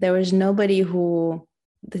 There was nobody who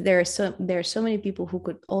there are so many people who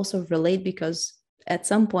could also relate, because at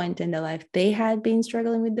some point in their life they had been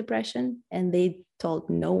struggling with depression and they told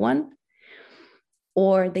no one,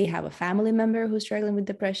 or they have a family member who's struggling with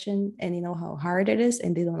depression and you know how hard it is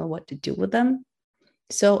and they don't know what to do with them.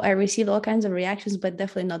 So I received all kinds of reactions, but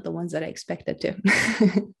definitely not the ones that I expected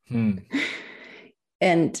to.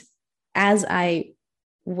 And as I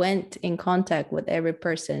went in contact with every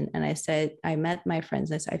person and I said, I met my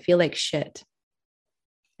friends, and I said, I feel like shit.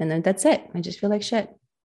 And then that's it. I just feel like shit.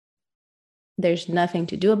 There's nothing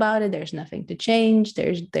to do about it. There's nothing to change.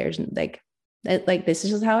 There's like this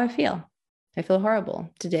is just how I feel. I feel horrible.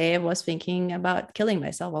 Today I was thinking about killing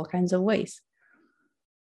myself all kinds of ways.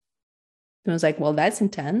 It was like, well, that's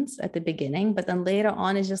intense at the beginning, but then later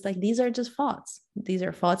on, it's just like, these are just thoughts. These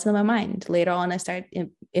are thoughts in my mind. Later on, I started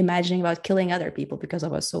imagining about killing other people because I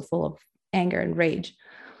was so full of anger and rage.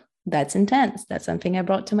 That's intense. That's something I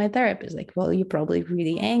brought to my therapist. Like, well, you're probably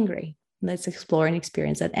really angry. Let's explore and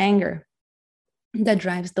experience that anger that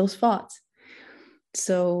drives those thoughts.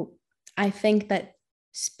 So I think that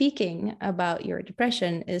speaking about your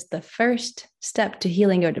depression is the first step to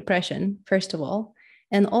healing your depression, first of all.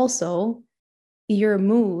 And also, your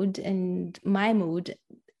mood and my mood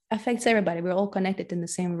affects everybody. We're all connected in the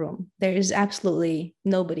same room. There is absolutely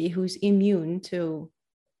nobody who's immune to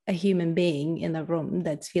a human being in the room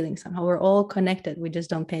that's feeling somehow. We're all connected. We just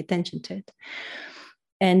don't pay attention to it.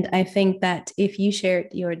 And I think that if you share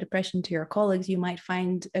your depression to your colleagues, you might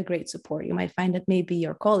find a great support. You might find that maybe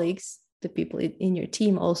your colleagues, the people in your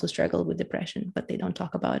team, also struggle with depression, but they don't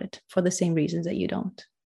talk about it for the same reasons that you don't.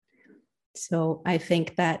 So I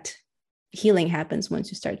think that healing happens once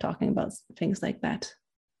you start talking about things like that.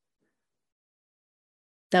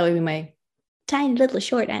 That would be my tiny little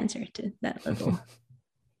short answer to that little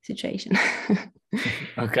situation.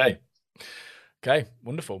 Okay,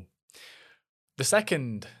 wonderful. The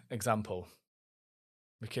second example,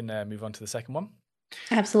 we can move on to the second one.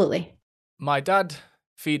 Absolutely. My dad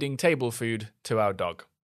feeding table food to our dog.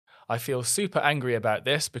 I feel super angry about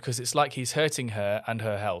this because it's like he's hurting her and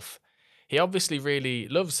her health. He obviously really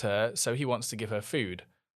loves her, so he wants to give her food.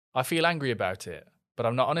 I feel angry about it, but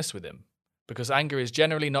I'm not honest with him because anger is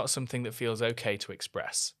generally not something that feels okay to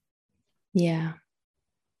express. Yeah.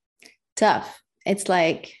 Tough. It's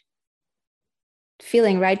like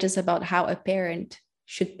feeling righteous about how a parent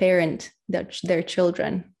should parent their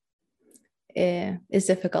children is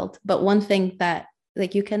difficult. But one thing that,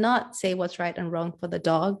 like, you cannot say what's right and wrong for the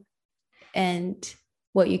dog. And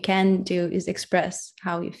what you can do is express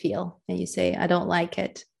how you feel. And you say, I don't like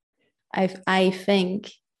it. I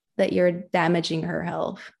think that you're damaging her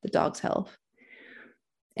health, the dog's health.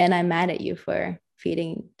 And I'm mad at you for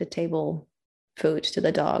feeding the table food to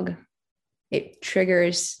the dog. It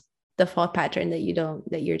triggers the thought pattern that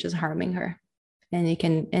you're just harming her. And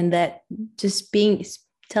that just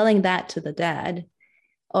telling that to the dad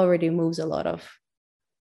already moves a lot of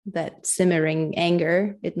that simmering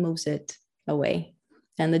anger. It moves it away.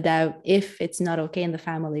 And the dad, if it's not okay in the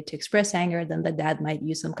family to express anger, then the dad might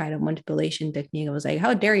use some kind of manipulation technique. It was like,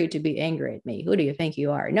 how dare you to be angry at me? Who do you think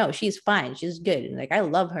you are? No, she's fine. She's good. And like, I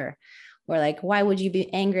love her. Or like, why would you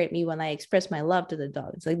be angry at me when I express my love to the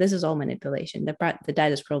dog? It's like, this is all manipulation. The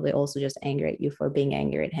dad is probably also just angry at you for being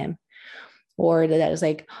angry at him. Or the dad is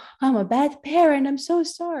like, I'm a bad parent. I'm so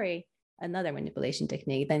sorry. Another manipulation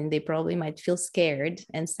technique. Then they probably might feel scared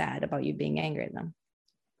and sad about you being angry at them.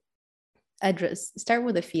 Start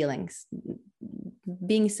with the feelings.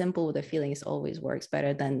 Being simple with the feelings always works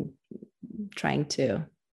better than trying to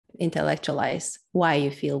intellectualize why you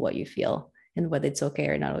feel what you feel and whether it's okay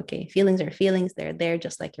or not okay. Feelings are feelings. They're there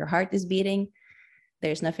just like your heart is beating.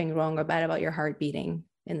 There's nothing wrong or bad about your heart beating.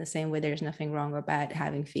 In the same way, there's nothing wrong or bad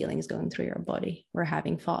having feelings going through your body or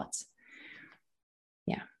having thoughts.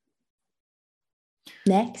 Yeah.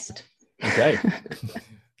 Next. Okay.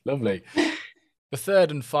 Lovely. The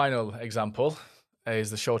third and final example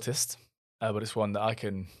is the shortest, but it's one that I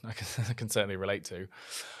can certainly relate to.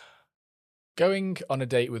 Going on a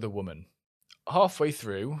date with a woman. Halfway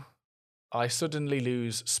through, I suddenly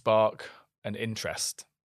lose spark and interest.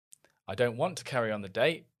 I don't want to carry on the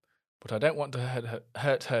date, but I don't want to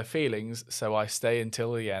hurt her feelings, so I stay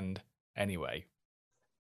until the end anyway.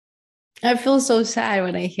 I feel so sad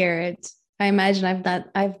when I hear it. I imagine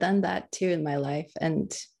I've done that too in my life,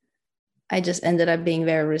 and I just ended up being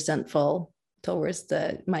very resentful towards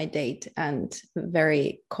my date and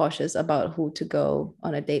very cautious about who to go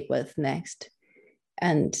on a date with next.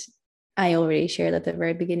 And I already shared at the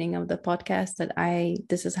very beginning of the podcast that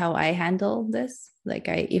this is how I handle this. Like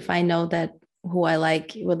if I know that who I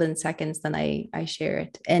like within seconds, then I share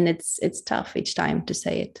it. And it's tough each time to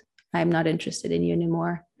say it. I'm not interested in you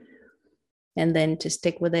anymore. And then to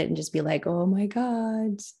stick with it and just be like, oh my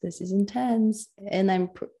God, this is intense. And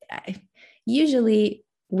usually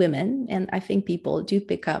women, and I think people do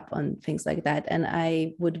pick up on things like that. And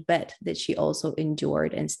I would bet that she also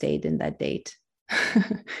endured and stayed in that date,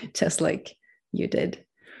 just like you did.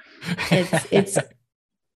 It's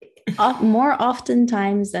more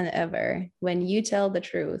oftentimes than ever, when you tell the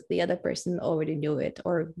truth, the other person already knew it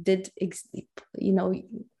or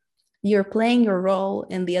you're playing your role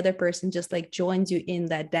and the other person just like joins you in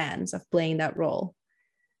that dance of playing that role.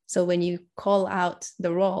 So when you call out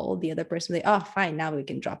the role, the other person will be like, oh, fine, now we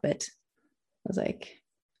can drop it. I was like,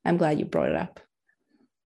 I'm glad you brought it up.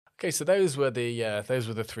 Okay, so those were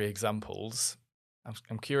the three examples.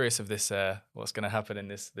 I'm curious of this what's going to happen in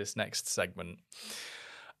this next segment.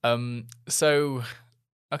 So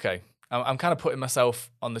okay, I'm kind of putting myself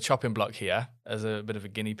on the chopping block here as a bit of a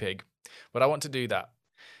guinea pig, but I want to do that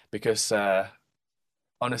because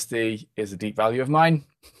honesty is a deep value of mine,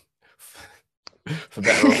 for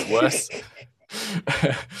better or for worse.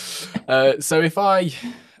 So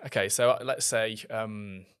let's say,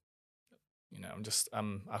 I'll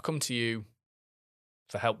come to you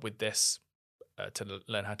for help with this, to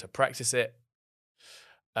learn how to practice it.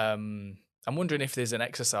 I'm wondering if there's an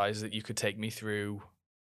exercise that you could take me through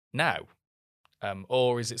now,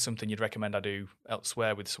 or is it something you'd recommend I do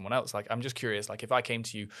elsewhere with someone else? Like, I'm just curious, like if I came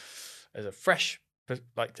to you as a fresh,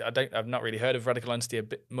 like I've not really heard of Radical Honesty a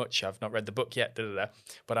bit much. I've not read the book yet,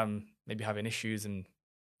 but I'm maybe having issues in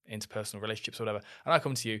interpersonal relationships or whatever. And I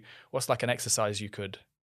come to you, what's like an exercise you could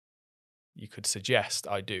suggest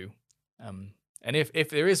I do? And if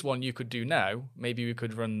there is one you could do now, maybe we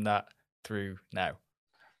could run that through now.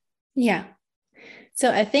 Yeah. So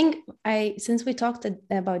I think since we talked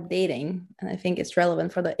about dating, and I think it's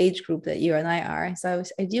relevant for the age group that you and I are, so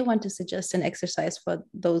I do want to suggest an exercise for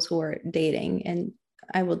those who are dating. And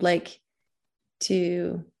I would like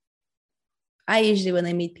I usually, when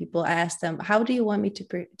I meet people, I ask them, how do you want me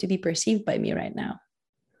to be perceived by me right now?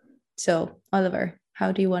 So Oliver,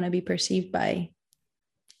 how do you want to be perceived by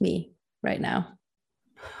me right now?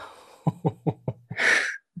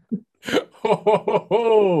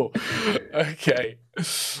 Okay.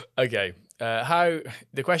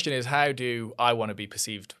 The question is, how do I want to be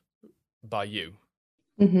perceived by you?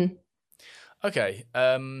 Mm-hmm. Okay.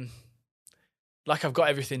 Like I've got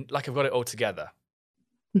everything, like I've got it all together.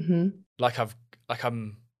 Mm-hmm. Like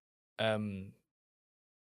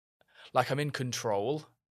I'm in control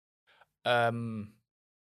of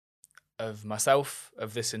myself,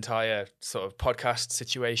 of this entire sort of podcast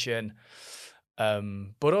situation.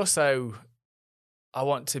 But also I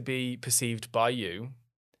want to be perceived by you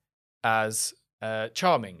as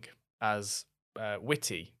charming, as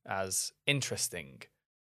witty, as interesting.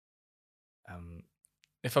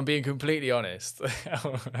 If I'm being completely honest,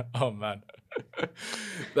 oh man,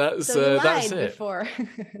 that's it. Before.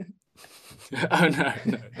 Oh no,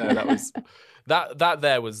 that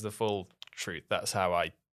there was the full truth. That's how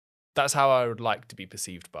I would like to be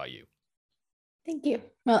perceived by you. Thank you.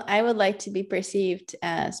 Well, I would like to be perceived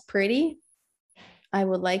as pretty. I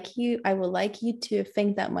would like you to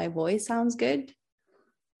think that my voice sounds good.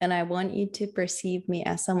 And I want you to perceive me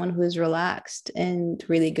as someone who's relaxed and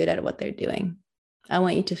really good at what they're doing. I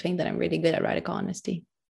want you to think that I'm really good at radical honesty.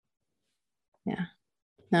 Yeah.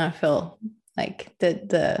 Now I feel like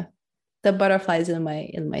the butterflies in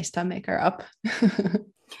my stomach are up.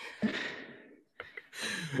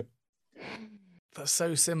 That's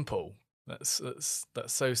so simple. That's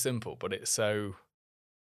so simple, but it's so.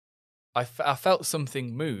 I felt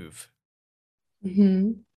something move.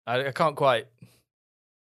 Mm-hmm. I can't quite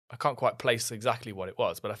place exactly what it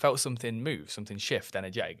was, but I felt something move, something shift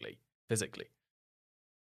energetically, physically.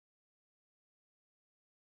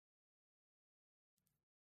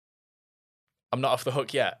 I'm not off the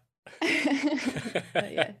hook yet.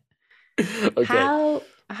 Yeah. Okay.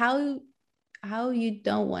 How you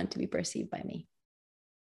don't want to be perceived by me?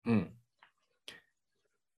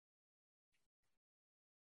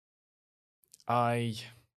 How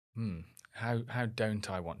don't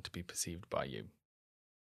I want to be perceived by you?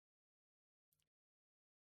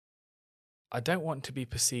 I don't want to be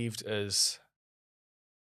perceived as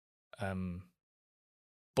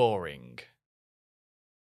boring.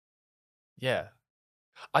 Yeah.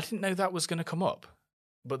 I didn't know that was going to come up,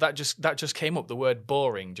 but that just came up. The word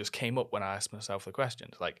boring just came up when I asked myself the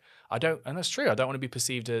questions. Like, and that's true. I don't want to be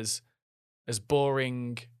perceived as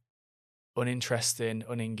boring, uninteresting,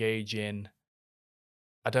 unengaging.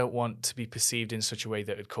 I don't want to be perceived in such a way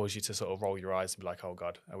that would cause you to sort of roll your eyes and be like, oh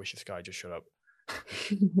God, I wish this guy just shut up.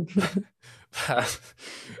 That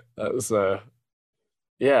was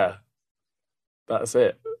Yeah, that's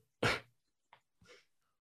it.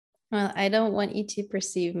 Well, I don't want you to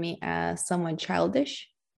perceive me as someone childish.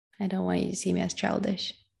 I don't want you to see me as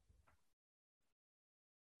childish.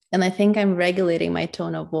 And I think I'm regulating my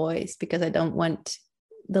tone of voice because I don't want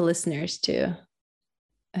the listeners to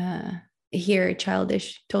uh, hear a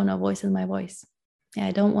childish tone of voice in my voice. Yeah,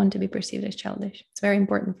 I don't want to be perceived as childish. It's very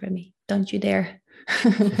important for me. Don't you dare.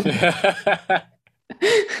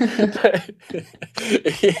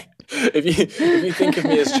 If you think of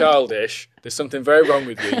me as childish, there's something very wrong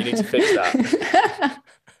with you. You need to fix that.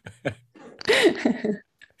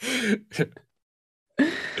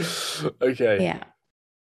 Okay. Yeah.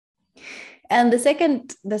 And the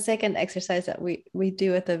second exercise that we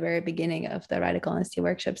do at the very beginning of the radical honesty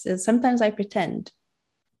workshops is sometimes I pretend,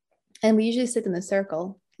 and we usually sit in a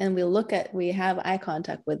circle and we have eye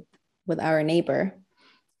contact with our neighbor,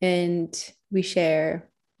 and we share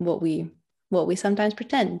what we sometimes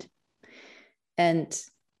pretend. And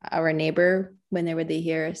our neighbor, whenever they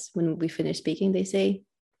hear us, when we finish speaking, they say,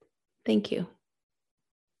 "Thank you."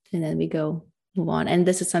 And then we go move on. And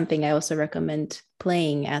this is something I also recommend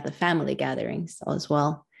playing at the family gatherings as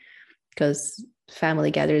well, because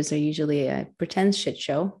family gatherings are usually a pretend shit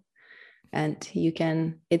show. And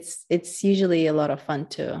it's usually a lot of fun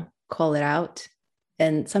to call it out.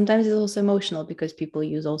 And sometimes it's also emotional because people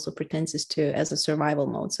use also pretenses as a survival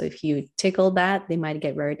mode. So if you tickle that, they might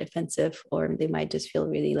get very defensive, or they might just feel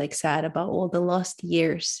really like sad about all the lost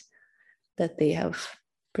years that they have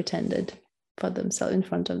pretended for themselves in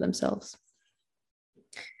front of themselves.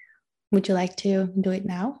 Would you like to do it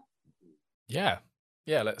now? Yeah.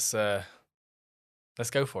 Let's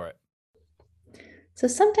go for it. So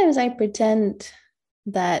sometimes I pretend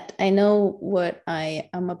that I know what I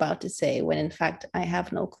am about to say when in fact I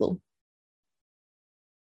have no clue.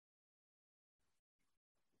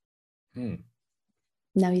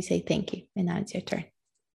 Now you say thank you, and now it's your turn.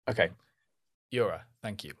 Okay. Jura,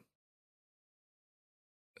 thank you.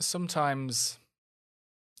 Sometimes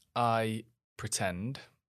I pretend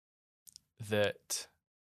that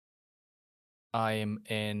I am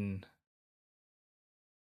in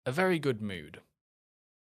a very good mood.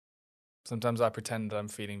 Sometimes I pretend that I'm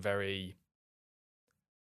feeling very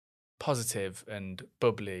positive and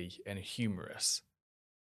bubbly and humorous,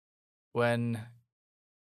 when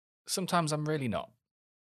sometimes I'm really not.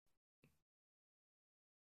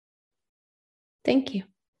 Thank you.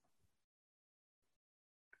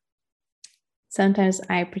 Sometimes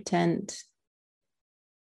I pretend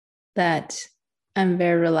that I'm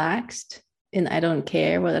very relaxed and I don't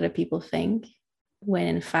care what other people think, when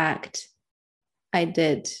in fact I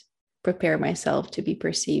did prepare myself to be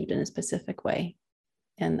perceived in a specific way,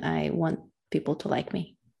 and I want people to like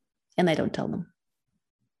me, and I don't tell them.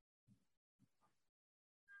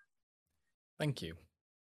 Thank you.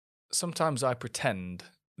 Sometimes I pretend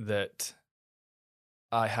that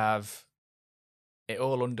I have it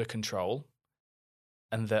all under control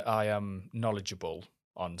and that I am knowledgeable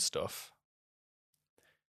on stuff,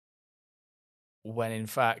 when in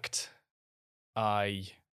fact I'm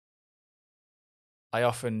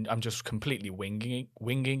just completely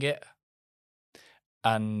winging it,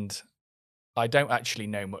 and I don't actually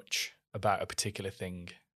know much about a particular thing,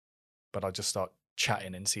 but I just start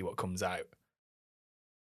chatting and see what comes out.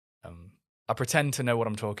 I pretend to know what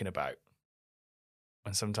I'm talking about,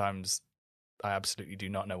 and sometimes I absolutely do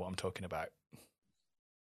not know what I'm talking about.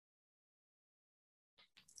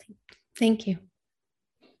 Thank you.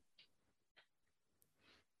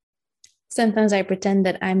 Sometimes I pretend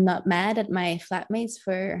that I'm not mad at my flatmates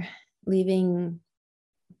for leaving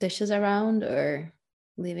dishes around or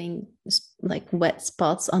leaving like wet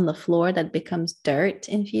spots on the floor that becomes dirt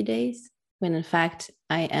in a few days, when in fact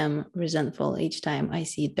I am resentful each time I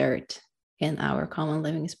see dirt in our common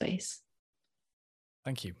living space.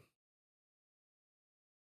 Thank you.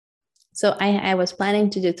 So I was planning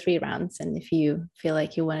to do 3 rounds, and if you feel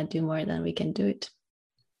like you want to do more, then we can do it.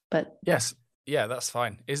 But yes, yeah, that's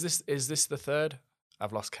fine. Is this the third?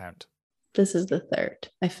 I've lost count. This is the third,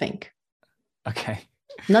 I think. Okay.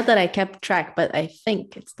 Not that I kept track, but I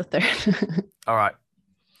think it's the third. All right.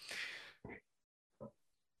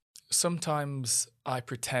 Sometimes I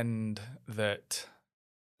pretend that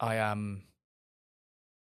I am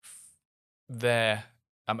there.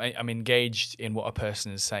 I'm engaged in what a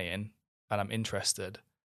person is saying, and I'm interested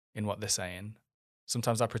in what they're saying.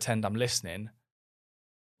 Sometimes I pretend I'm listening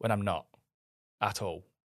when I'm not at all.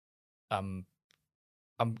 I'm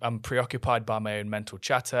preoccupied by my own mental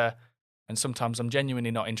chatter, and sometimes I'm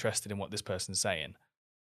genuinely not interested in what this person's saying.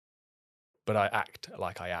 But I act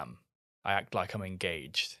like I am. I act like I'm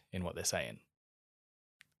engaged in what they're saying,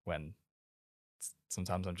 when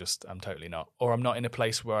Sometimes I'm totally not. Or I'm not in a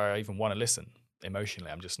place where I even want to listen emotionally.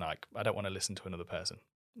 I'm just like, I don't want to listen to another person.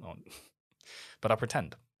 But I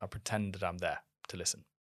pretend. I pretend that I'm there to listen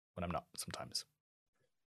when I'm not sometimes.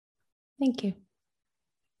 Thank you.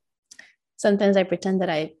 Sometimes I pretend that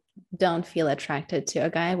I don't feel attracted to a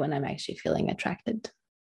guy when I'm actually feeling attracted.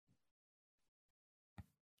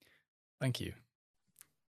 Thank you.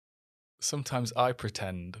 Sometimes I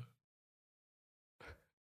pretend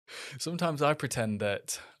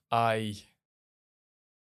that I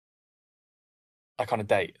on a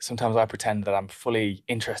date. Sometimes I pretend that I'm fully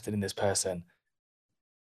interested in this person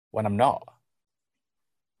when I'm not.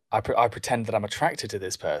 I pretend that I'm attracted to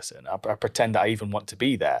this person. I pretend that I even want to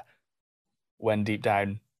be there, when deep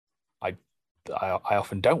down, I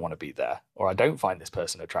often don't want to be there, or I don't find this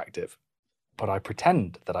person attractive, but I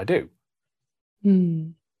pretend that I do.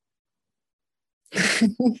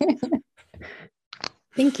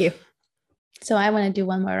 Thank you. So I want to do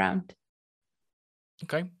one more round.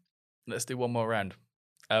 Okay, let's do one more round.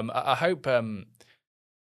 I hope. I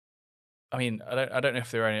mean, I don't know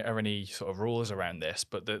if there are any sort of rules around this,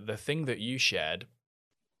 but the thing that you shared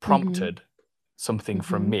prompted something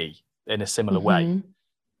from me in a similar way.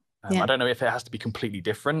 I don't know if it has to be completely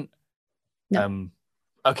different. No.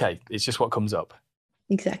 Okay, it's just what comes up.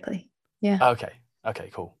 Exactly. Yeah. Okay,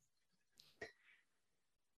 cool.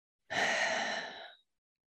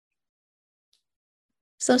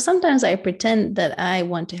 So sometimes I pretend that I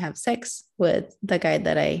want to have sex with the guy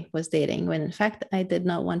that I was dating, when in fact I did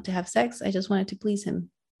not want to have sex. I just wanted to please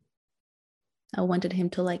him. I wanted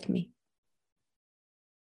him to like me.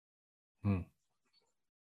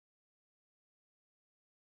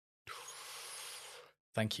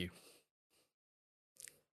 Thank you.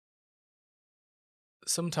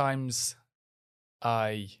 Sometimes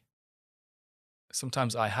I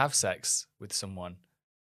have sex with someone,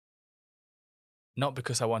 not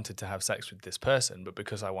because I wanted to have sex with this person, but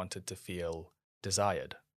because I wanted to feel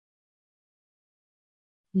desired.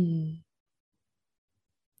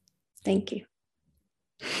 Thank you.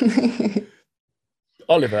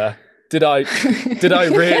 Oliver, did I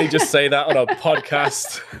really just say that on a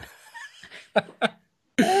podcast?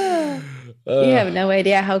 You have no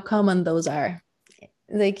idea how common those are.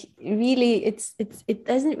 Like, really, it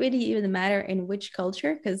doesn't really even matter in which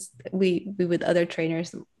culture, because we with other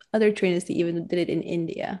trainers that even did it in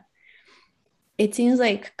India. It seems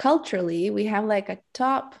like culturally we have like a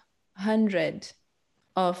top 100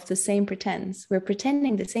 of the same pretense. We're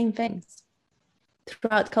pretending the same things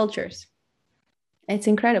throughout cultures. It's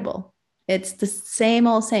incredible. It's the same,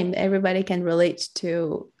 all same. Everybody can relate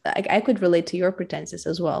to, I could relate to your pretenses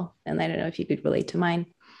as well. And I don't know if you could relate to mine.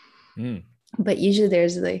 But usually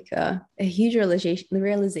there's like a huge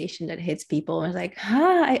realization that hits people. And it's like,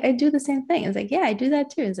 I do the same thing. It's like, yeah, I do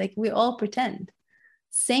that too. It's like, we all pretend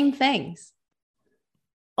same things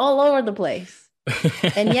all over the place.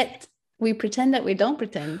 And yet we pretend that we don't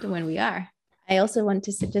pretend when we are. I also want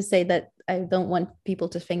to just say that I don't want people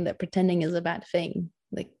to think that pretending is a bad thing.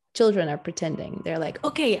 Like, children are pretending. They're like,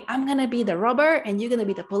 okay, I'm going to be the robber and you're going to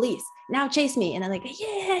be the police. Now chase me. And I'm like,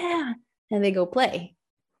 yeah. And they go play.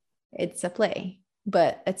 It's a play.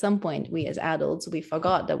 But at some point, we as adults, we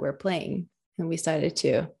forgot that we're playing and we started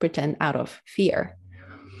to pretend out of fear.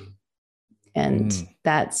 And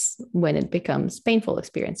that's when it becomes painful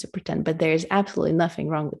experience to pretend. But there's absolutely nothing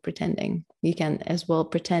wrong with pretending. You can as well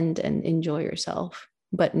pretend and enjoy yourself,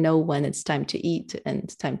 but know when it's time to eat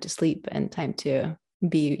and time to sleep and time to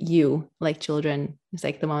be you. Like children, it's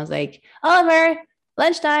like the mom's like, Oliver,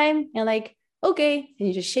 lunchtime. And like, okay. And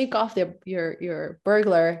you just shake off your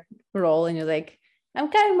burglar role and you're like,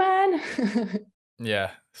 I'm coming, man.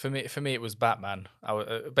 Yeah, for me, it was Batman. I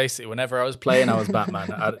was, basically, whenever I was playing, I was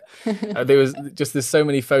Batman. There's so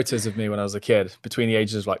many photos of me when I was a kid, between the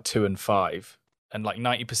ages of like 2 and 5, and like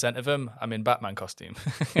 90% of them, I'm in Batman costume,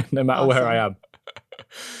 no matter where I am.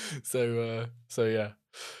 So yeah,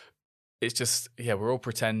 it's just, yeah, we're all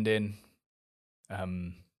pretending, but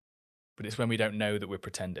it's when we don't know that we're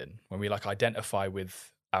pretending, when we like identify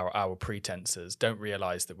with our pretenses, don't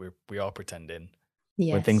realize that we are pretending.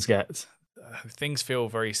 Yes. When things feel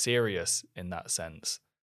very serious in that sense,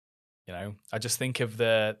 you know. I just think of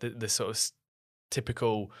the sort of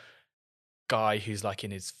typical guy who's like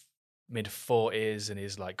in his mid-40s and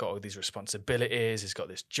he's like got all these responsibilities, he's got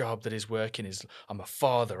this job that he's working, I'm a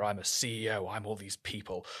father, I'm a CEO, I'm all these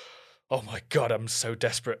people. Oh my God, I'm so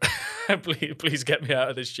desperate. please get me out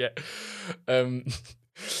of this shit.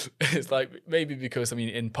 It's like, maybe because, I mean,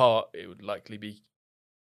 in part it would likely be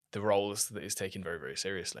the roles that he's taken very, very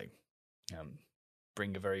seriously.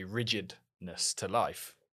 Bring a very rigidness to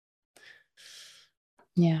life.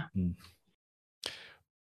 Yeah.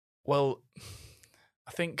 Well,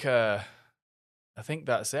 I think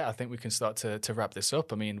that's it. I think we can start to wrap this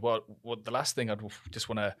up. I mean, what the last thing I'd just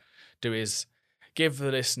want to do is give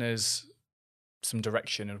the listeners some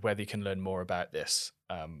direction of where they can learn more about this.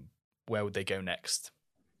 Where would they go next?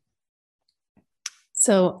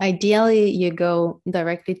 So ideally, you go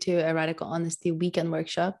directly to a Radical Honesty weekend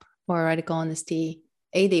workshop or a Radical Honesty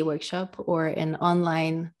 8-day workshop or an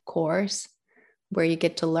online course where you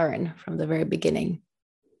get to learn from the very beginning.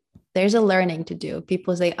 There's a learning to do.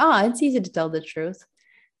 People say, it's easy to tell the truth.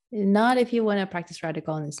 Not if you want to practice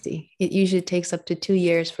radical honesty. It usually takes up to 2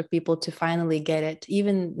 years for people to finally get it.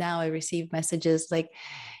 Even now I receive messages like,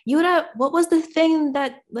 Jura, what was the thing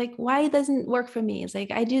that, like, why it doesn't work for me? It's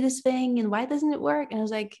like, I do this thing and why doesn't it work? And I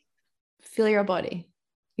was like, feel your body.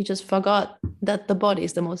 You just forgot that the body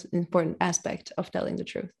is the most important aspect of telling the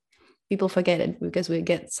truth. People forget it because we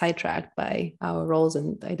get sidetracked by our roles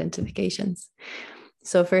and identifications.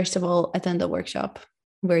 So first of all, attend a workshop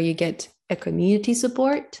where you get a community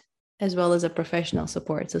support as well as a professional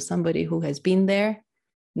support. So somebody who has been there,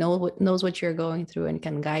 knows what you're going through and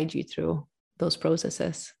can guide you through those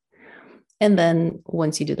processes. And then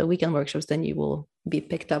once you do the weekend workshops, then you will be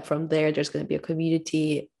picked up from there. There's going to be a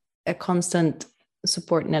community, a constant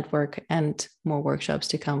support network, and more workshops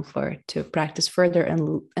to come to practice further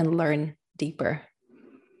and learn deeper.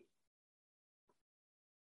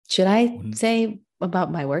 Should I say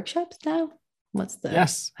about my workshops now?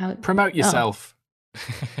 Yes. Promote yourself.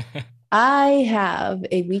 I have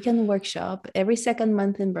a weekend workshop every second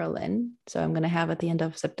month in Berlin. So I'm going to have at the end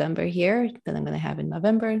of September here. Then I'm going to have in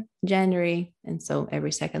November, January. And so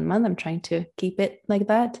every second month, I'm trying to keep it like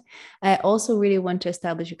that. I also really want to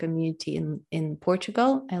establish a community in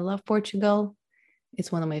Portugal. I love Portugal.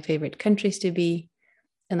 It's one of my favorite countries to be.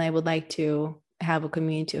 And I would like to have a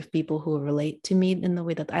community of people who relate to me in the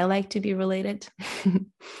way that I like to be related.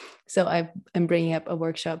 So I'm bringing up a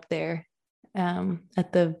workshop there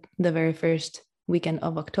at the very first weekend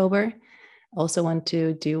of October. Also want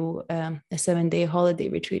to do a 7-day holiday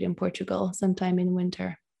retreat in Portugal sometime in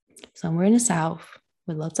winter, somewhere in the south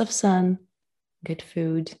with lots of sun, good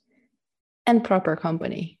food, and proper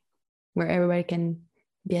company where everybody can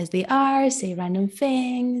be as they are, say random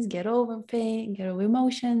things, get over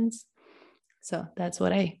emotions. So that's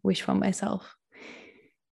what I wish for myself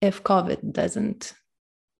if COVID doesn't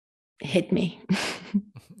hit me.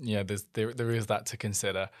 Yeah, there is that to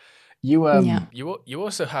consider. You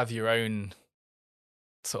also have your own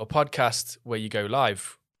sort of podcast where you go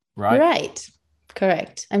live, right? Right.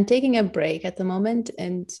 Correct. I'm taking a break at the moment,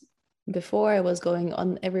 and before I was going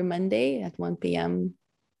on every Monday at 1 p.m.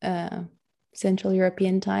 Central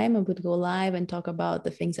European time. I would go live and talk about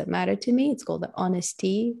the things that matter to me. It's called the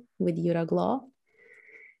Honesty with Jura.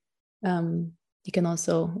 You can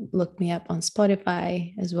also look me up on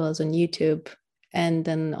Spotify as well as on YouTube. And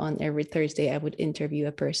then on every Thursday, I would interview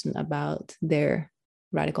a person about their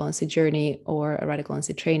radical honesty journey or a radical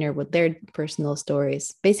honesty trainer with their personal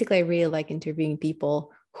stories. Basically, I really like interviewing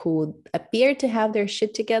people who appear to have their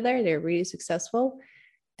shit together. They're really successful.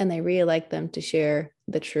 And I really like them to share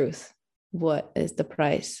the truth. What is the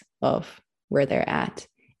price of where they're at?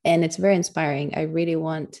 And it's very inspiring. I really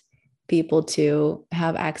want people to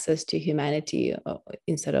have access to humanity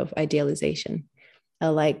instead of idealization. I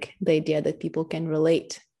like the idea that people can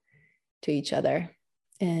relate to each other.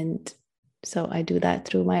 And so I do that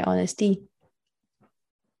through my honesty.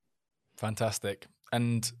 Fantastic.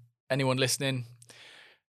 And anyone listening,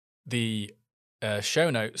 the show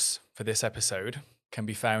notes for this episode can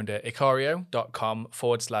be found at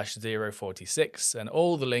icario.com/046. And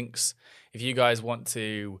all the links, if you guys want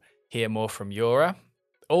to hear more from Jura,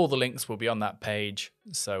 all the links will be on that page.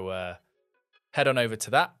 So head on over to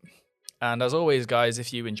that. And as always, guys,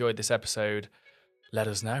 if you enjoyed this episode, let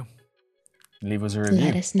us know. Leave us a review.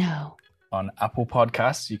 Let us know. On Apple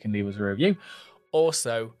Podcasts, you can leave us a review.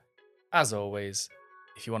 Also, as always,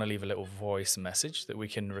 if you want to leave a little voice message that we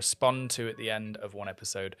can respond to at the end of one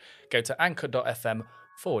episode, go to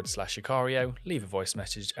anchor.fm/Icario, leave a voice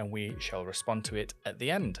message, and we shall respond to it at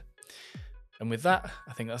the end. And with that,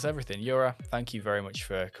 I think that's everything. Jura, thank you very much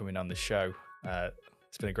for coming on the show.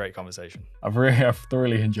 It's been a great conversation. I've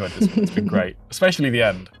thoroughly enjoyed this one. It's been great, especially the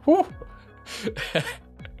end.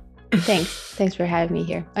 Thanks for having me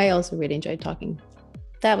here. I also really enjoyed talking.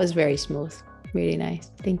 That was very smooth. Really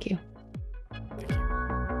nice. Thank you.